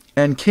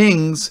 and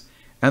kings,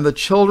 and the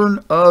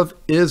children of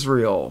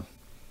Israel.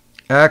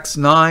 Acts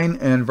 9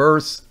 and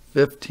verse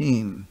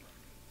 15.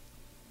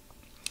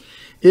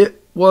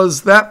 It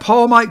was that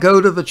Paul might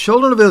go to the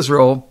children of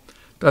Israel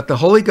that the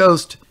Holy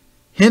Ghost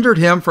hindered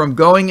him from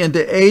going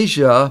into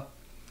Asia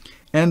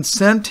and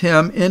sent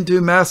him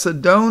into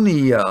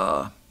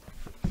Macedonia.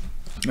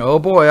 Oh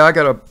boy, hold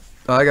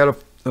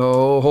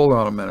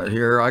on a minute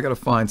here. I gotta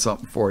find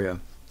something for you.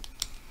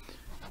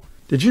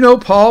 Did you know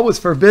Paul was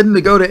forbidden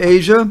to go to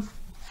Asia?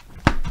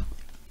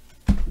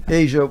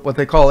 Asia, what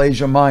they call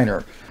Asia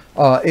Minor,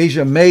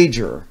 Asia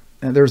Major.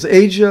 And there's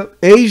Asia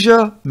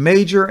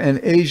Major and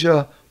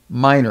Asia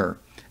Minor.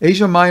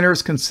 Asia Minor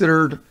is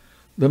considered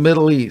the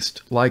Middle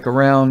East, like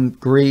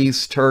around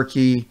Greece,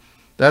 Turkey.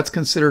 That's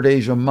considered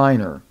Asia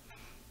Minor.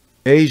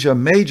 Asia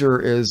Major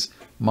is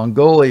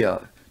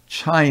Mongolia,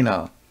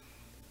 China.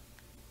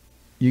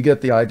 You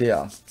get the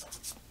idea.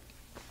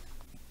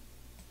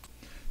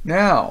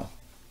 Now,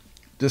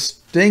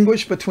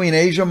 distinguish between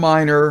Asia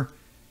Minor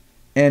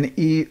and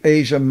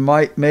Asia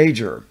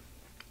Major.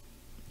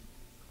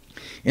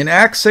 In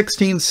Acts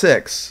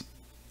 16:6,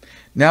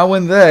 now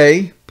when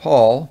they,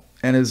 Paul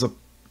and his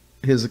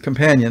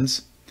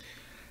companions,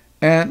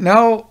 and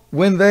now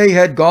when they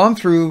had gone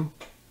through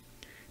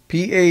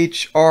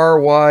Phrygia,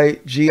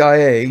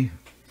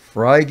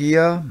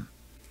 Phrygia,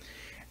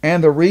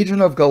 and the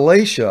region of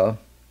Galatia,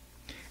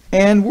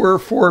 and were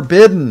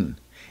forbidden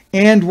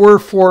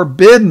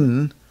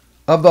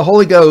of the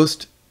Holy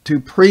Ghost to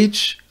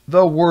preach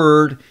the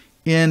word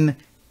in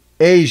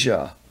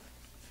Asia.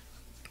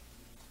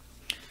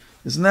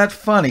 Isn't that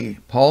funny?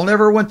 Paul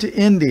never went to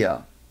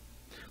India.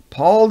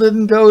 Paul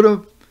didn't go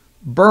to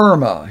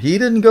Burma. He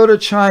didn't go to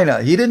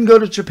China. He didn't go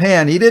to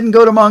Japan. He didn't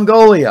go to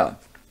Mongolia.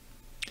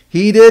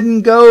 He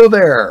didn't go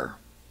there.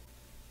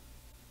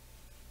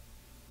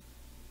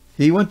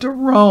 He went to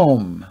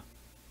Rome.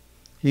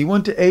 He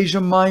went to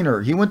Asia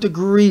Minor. He went to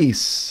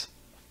Greece.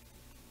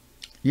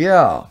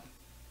 Yeah.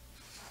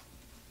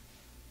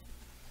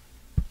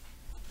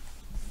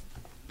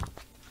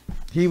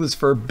 He was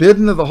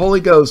forbidden of the Holy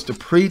Ghost to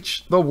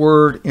preach the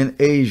word in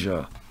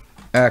Asia.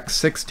 Acts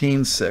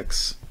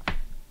 16:6.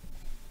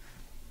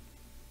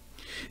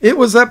 It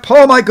was that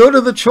Paul might go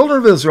to the children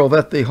of Israel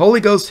that the Holy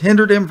Ghost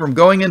hindered him from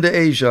going into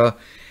Asia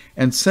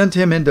and sent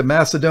him into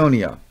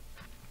Macedonia.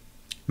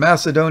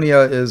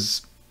 Macedonia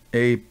is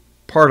a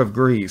part of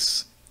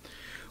Greece,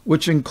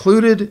 which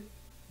included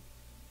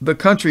the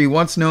country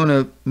once known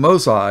as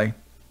Mosei,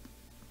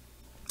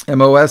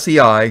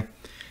 M-O-S-E-I,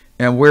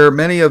 and where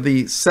many of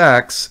the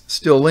Sacs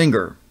still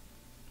linger.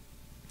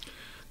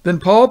 Then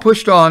Paul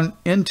pushed on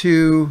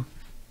into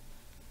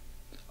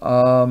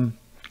Illyricum,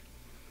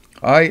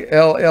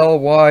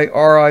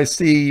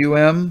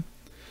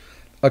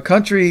 a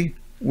country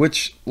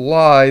which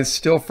lies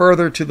still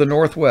further to the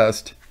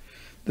northwest.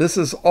 This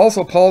is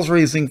also Paul's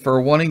reason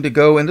for wanting to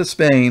go into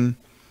Spain,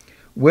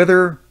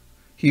 whither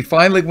he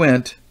finally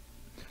went.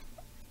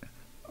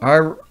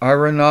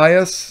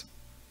 Irenaeus,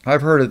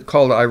 I've heard it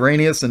called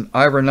Irenaeus and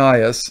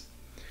Irenaeus,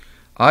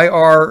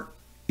 I-R-E-N-U-S,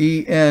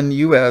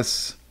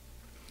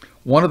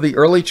 one of the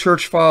early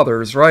church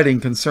fathers, writing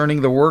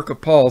concerning the work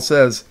of Paul,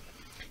 says,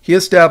 he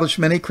established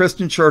many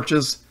Christian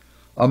churches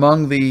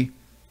among the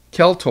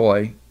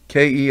Keltoi,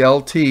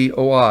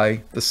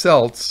 K-E-L-T-O-I, the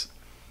Celts.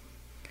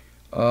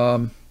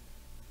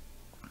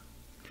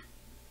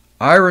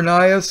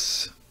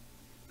 Irenaeus,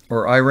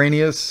 or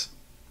Irenaeus,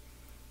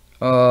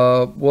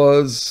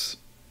 was,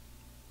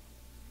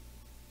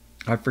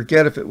 I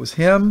forget if it was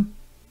him.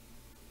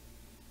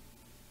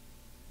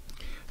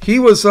 He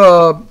was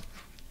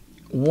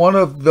one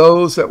of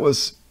those that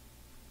was,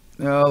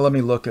 let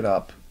me look it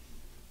up.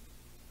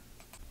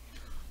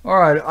 All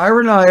right,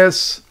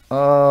 Irenaeus,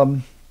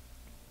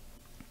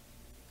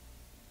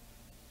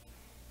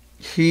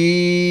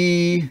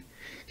 he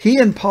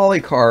and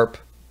Polycarp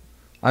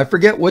I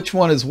forget which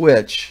one is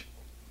which.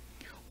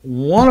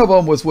 One of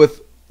them was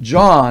with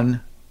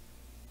John.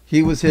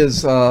 He was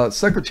his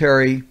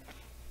secretary.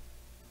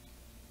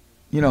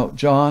 You know,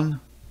 John,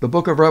 the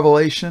book of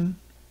Revelation.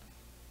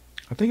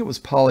 I think it was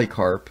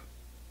Polycarp.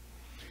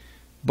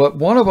 But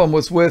one of them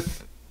was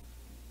with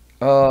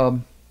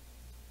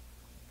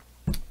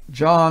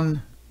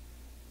John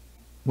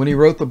when he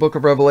wrote the book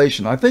of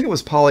Revelation. I think it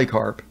was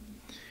Polycarp.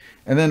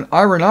 And then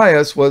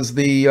Irenaeus was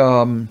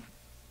the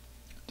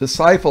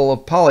disciple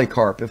of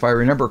Polycarp, if I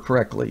remember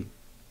correctly.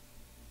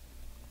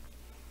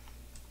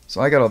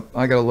 So I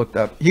gotta look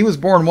that up. He was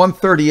born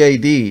 130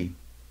 A.D.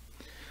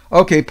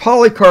 Okay,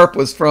 Polycarp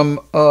was from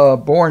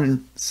born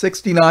in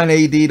 69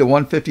 A.D. to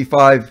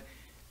 155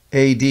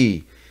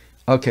 A.D.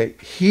 Okay,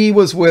 he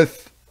was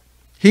with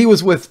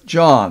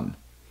John,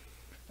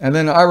 and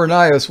then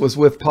Irenaeus was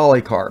with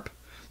Polycarp.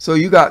 So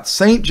you got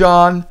Saint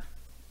John,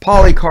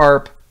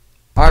 Polycarp,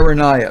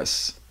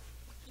 Irenaeus.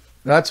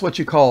 That's what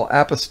you call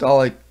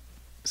apostolic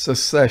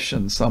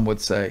succession, some would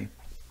say.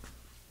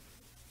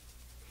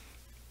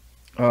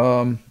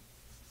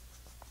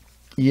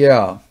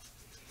 Yeah.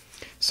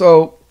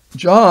 So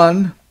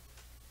John,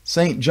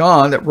 Saint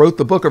John, that wrote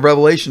the book of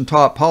Revelation,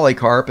 taught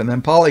Polycarp, and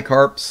then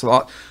Polycarp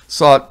sought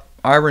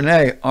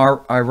Irenaeus,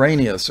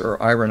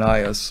 or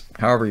Irenaeus,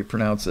 however you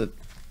pronounce it.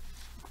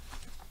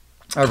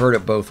 I've heard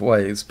it both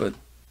ways, but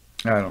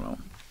I don't know.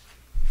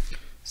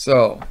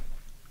 So,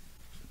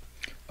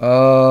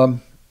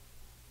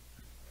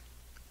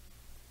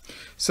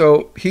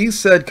 so he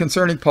said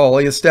concerning Paul,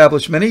 he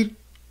established many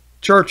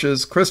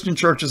churches, Christian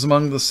churches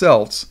among the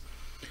Celts.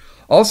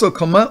 Also,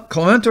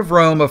 Clement of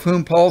Rome, of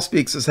whom Paul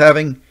speaks as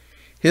having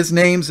his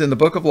names in the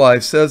book of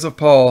life, says of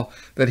Paul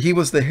that he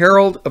was the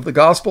herald of the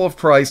gospel of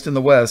Christ in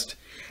the West,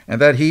 and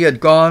that he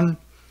had gone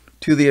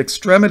to the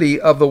extremity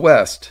of the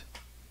West.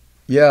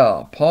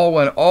 Yeah, Paul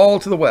went all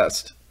to the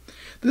West.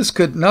 This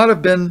could not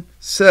have been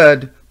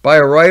said by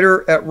a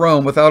writer at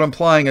Rome without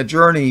implying a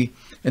journey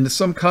into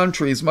some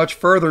countries much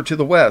further to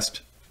the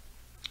West.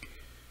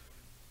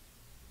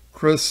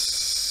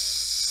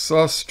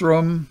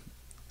 Chrysostom,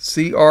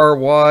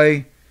 Chrysostom,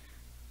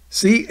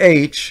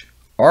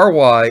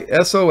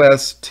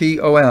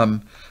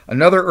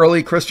 another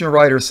early Christian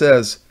writer,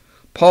 says,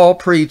 Paul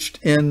preached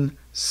in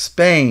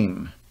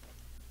Spain.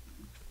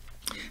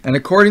 And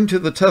according to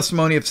the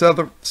testimony of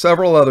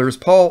several others,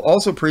 Paul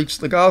also preached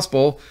the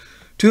gospel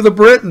to the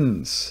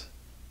Britons.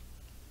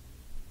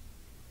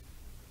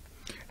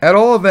 At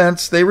all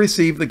events, they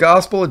received the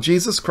gospel of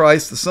Jesus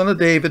Christ, the Son of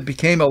David,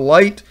 became a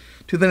light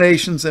to the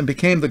nations, and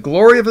became the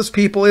glory of his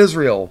people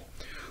Israel,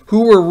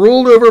 who were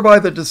ruled over by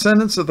the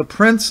descendants of the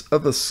prince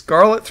of the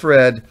scarlet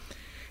thread,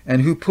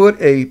 and who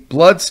put a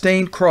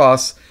blood-stained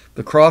cross,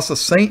 the cross of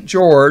St.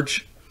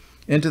 George,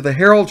 into the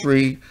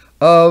heraldry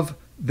of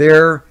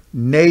their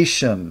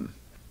nation.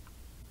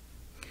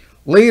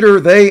 Later,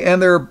 they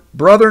and their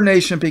brother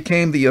nation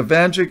became the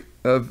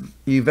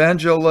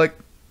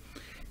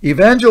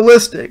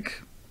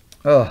evangelistic.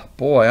 Oh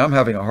boy, I'm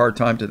having a hard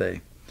time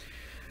today.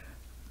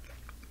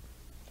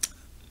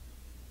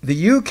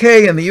 The UK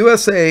and the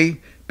USA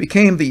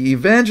became the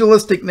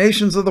evangelistic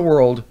nations of the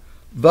world.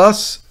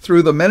 Thus,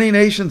 through the many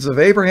nations of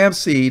Abraham's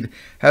seed,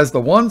 has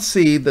the one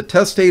seed, the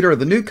testator of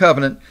the new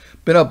covenant,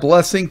 been a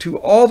blessing to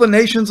all the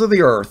nations of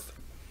the earth.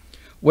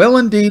 Well,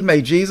 indeed,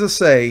 may Jesus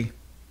say,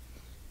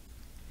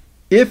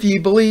 if ye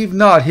believe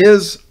not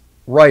his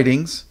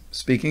writings,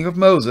 speaking of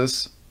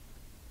Moses,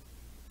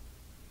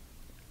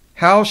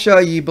 how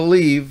shall ye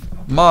believe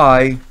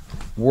my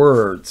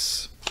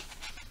words?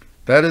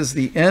 That is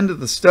the end of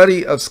the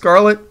study of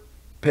Scarlet,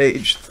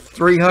 page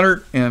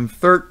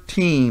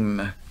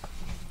 313.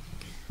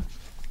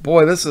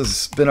 Boy, this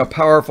has been a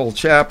powerful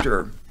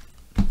chapter.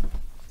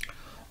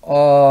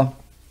 I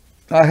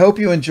hope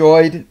you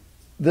enjoyed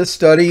this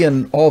study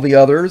and all the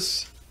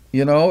others.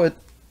 You know, it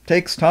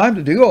takes time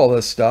to do all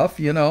this stuff,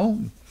 you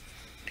know.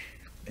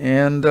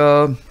 And,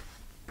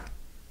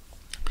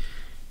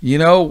 you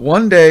know,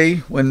 one day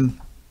when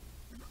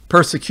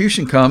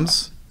persecution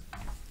comes,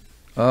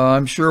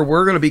 I'm sure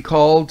we're going to be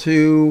called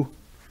to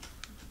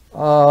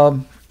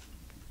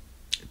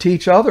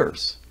teach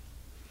others.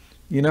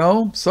 You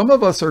know, some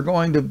of us are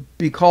going to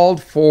be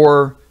called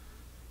for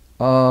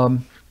our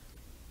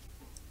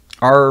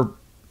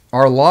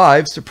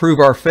lives to prove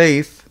our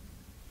faith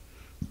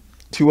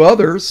to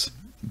others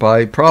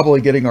by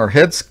probably getting our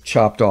heads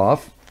chopped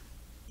off.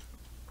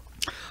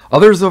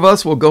 Others of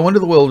us will go into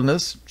the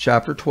wilderness,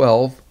 chapter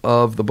 12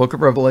 of the book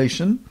of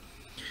Revelation,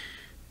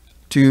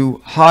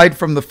 to hide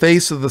from the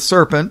face of the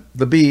serpent,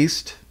 the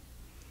beast,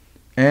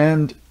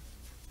 and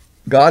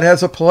God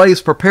has a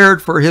place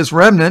prepared for his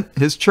remnant,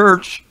 his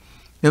church,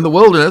 in the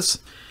wilderness,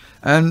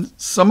 and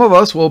some of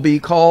us will be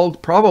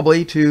called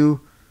probably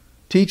to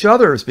teach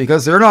others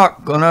because they're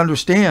not going to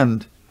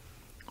understand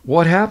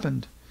what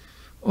happened.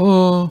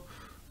 Oh,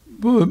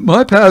 but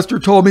my pastor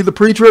told me the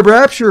pre-trib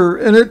rapture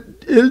and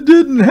it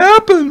didn't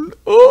happen.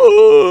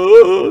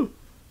 Oh.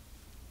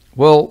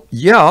 Well,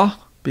 yeah,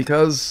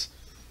 because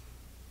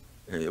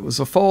it was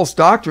a false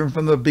doctrine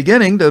from the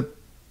beginning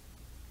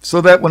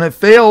so that when it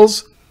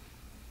fails,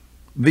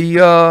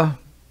 The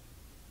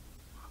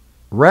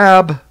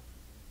rabbis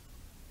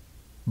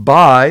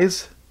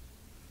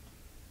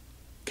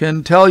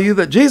can tell you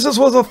that Jesus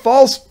was a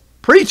false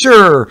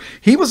preacher.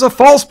 He was a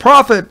false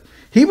prophet.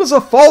 He was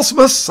a false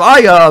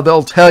Messiah,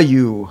 they'll tell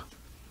you.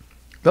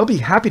 They'll be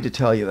happy to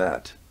tell you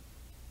that.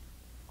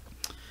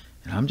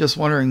 And I'm just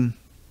wondering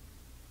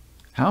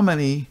how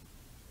many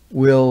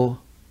will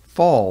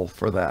fall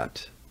for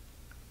that.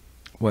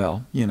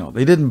 Well, you know,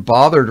 they didn't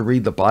bother to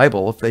read the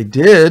Bible. If they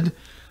did,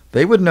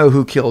 they would know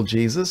who killed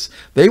Jesus.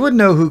 They would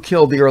know who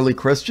killed the early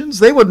Christians.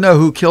 They would know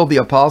who killed the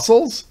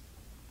apostles.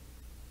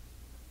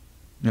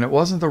 And it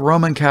wasn't the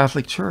Roman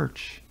Catholic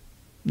Church.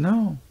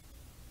 No.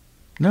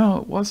 No,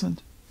 it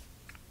wasn't.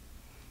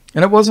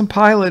 And it wasn't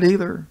Pilate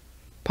either.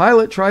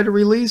 Pilate tried to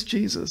release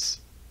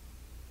Jesus.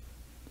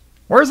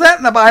 Where's that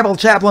in the Bible,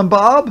 Chaplain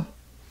Bob?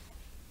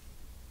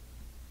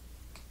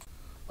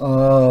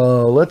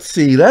 Let's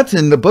see. That's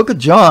in the book of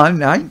John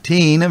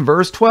 19 and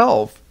verse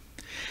 12.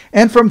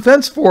 And from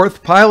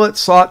thenceforth Pilate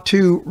sought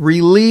to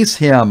release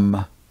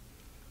him.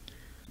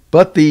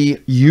 But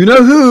the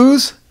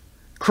you-know-whos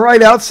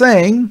cried out,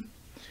 saying,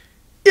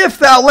 If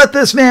thou let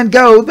this man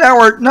go, thou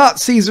art not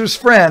Caesar's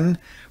friend.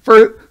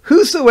 For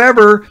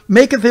whosoever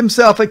maketh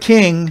himself a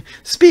king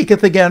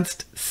speaketh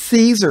against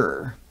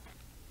Caesar.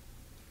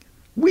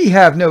 We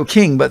have no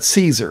king but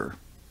Caesar.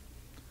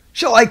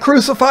 Shall I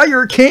crucify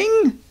your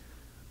king?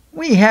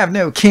 We have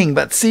no king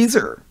but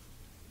Caesar.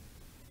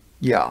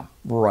 Yeah,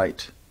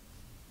 right.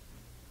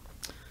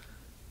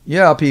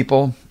 Yeah,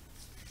 people.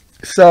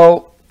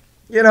 So,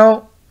 you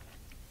know,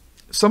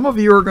 some of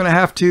you are going to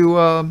have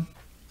to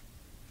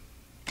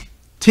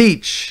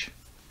teach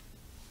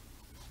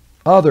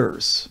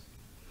others.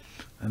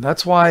 And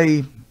that's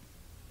why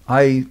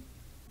I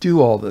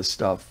do all this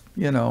stuff,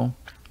 you know.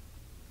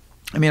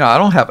 I mean, I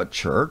don't have a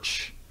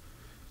church.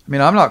 I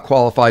mean, I'm not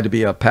qualified to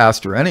be a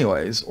pastor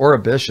anyways, or a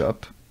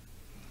bishop.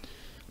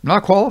 I'm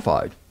not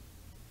qualified.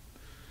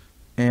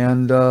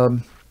 And,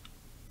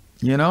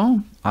 you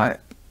know, I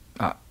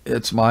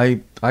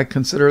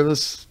consider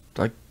this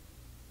like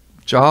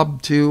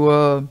job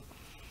to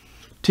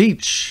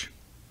teach.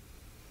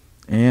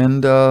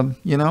 And,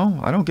 you know,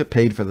 I don't get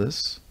paid for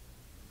this.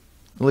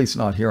 At least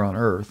not here on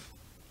earth.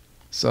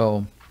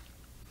 So,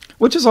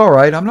 which is all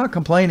right. I'm not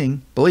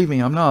complaining. Believe me,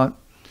 I'm not.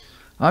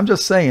 I'm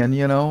just saying,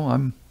 you know,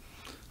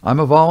 I'm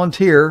a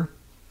volunteer,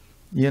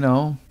 you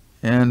know,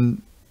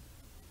 and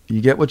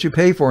you get what you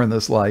pay for in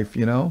this life,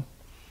 you know.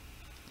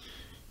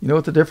 You know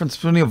what the difference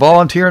between a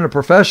volunteer and a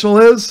professional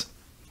is?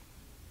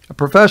 A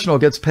professional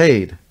gets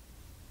paid.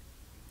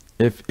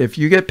 If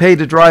you get paid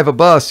to drive a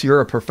bus,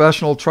 you're a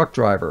professional truck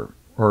driver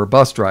or a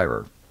bus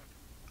driver.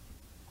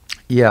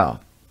 Yeah.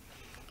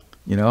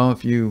 You know,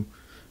 if you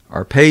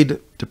are paid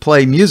to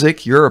play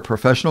music, you're a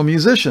professional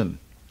musician.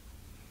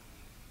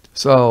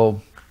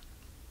 So,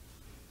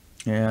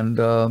 and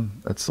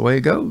that's the way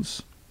it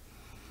goes.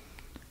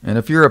 And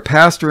if you're a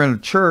pastor in a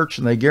church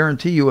and they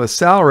guarantee you a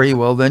salary,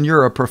 well, then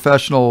you're a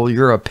professional,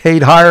 you're a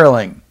paid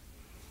hireling.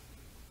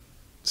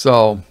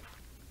 So,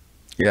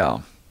 yeah.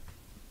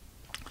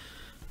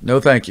 No,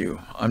 thank you.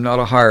 I'm not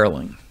a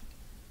hireling.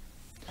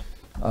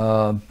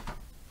 I've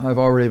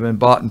already been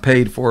bought and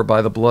paid for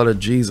by the blood of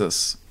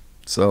Jesus.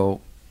 So,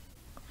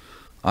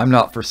 I'm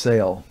not for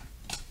sale.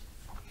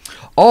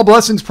 All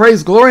blessings,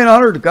 praise, glory, and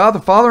honor to God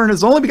the Father and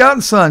His only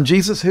begotten Son,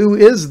 Jesus, who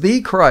is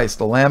the Christ,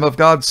 the Lamb of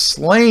God,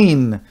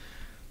 slain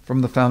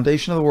from the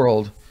foundation of the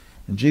world.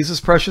 In Jesus'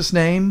 precious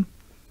name,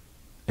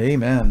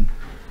 amen.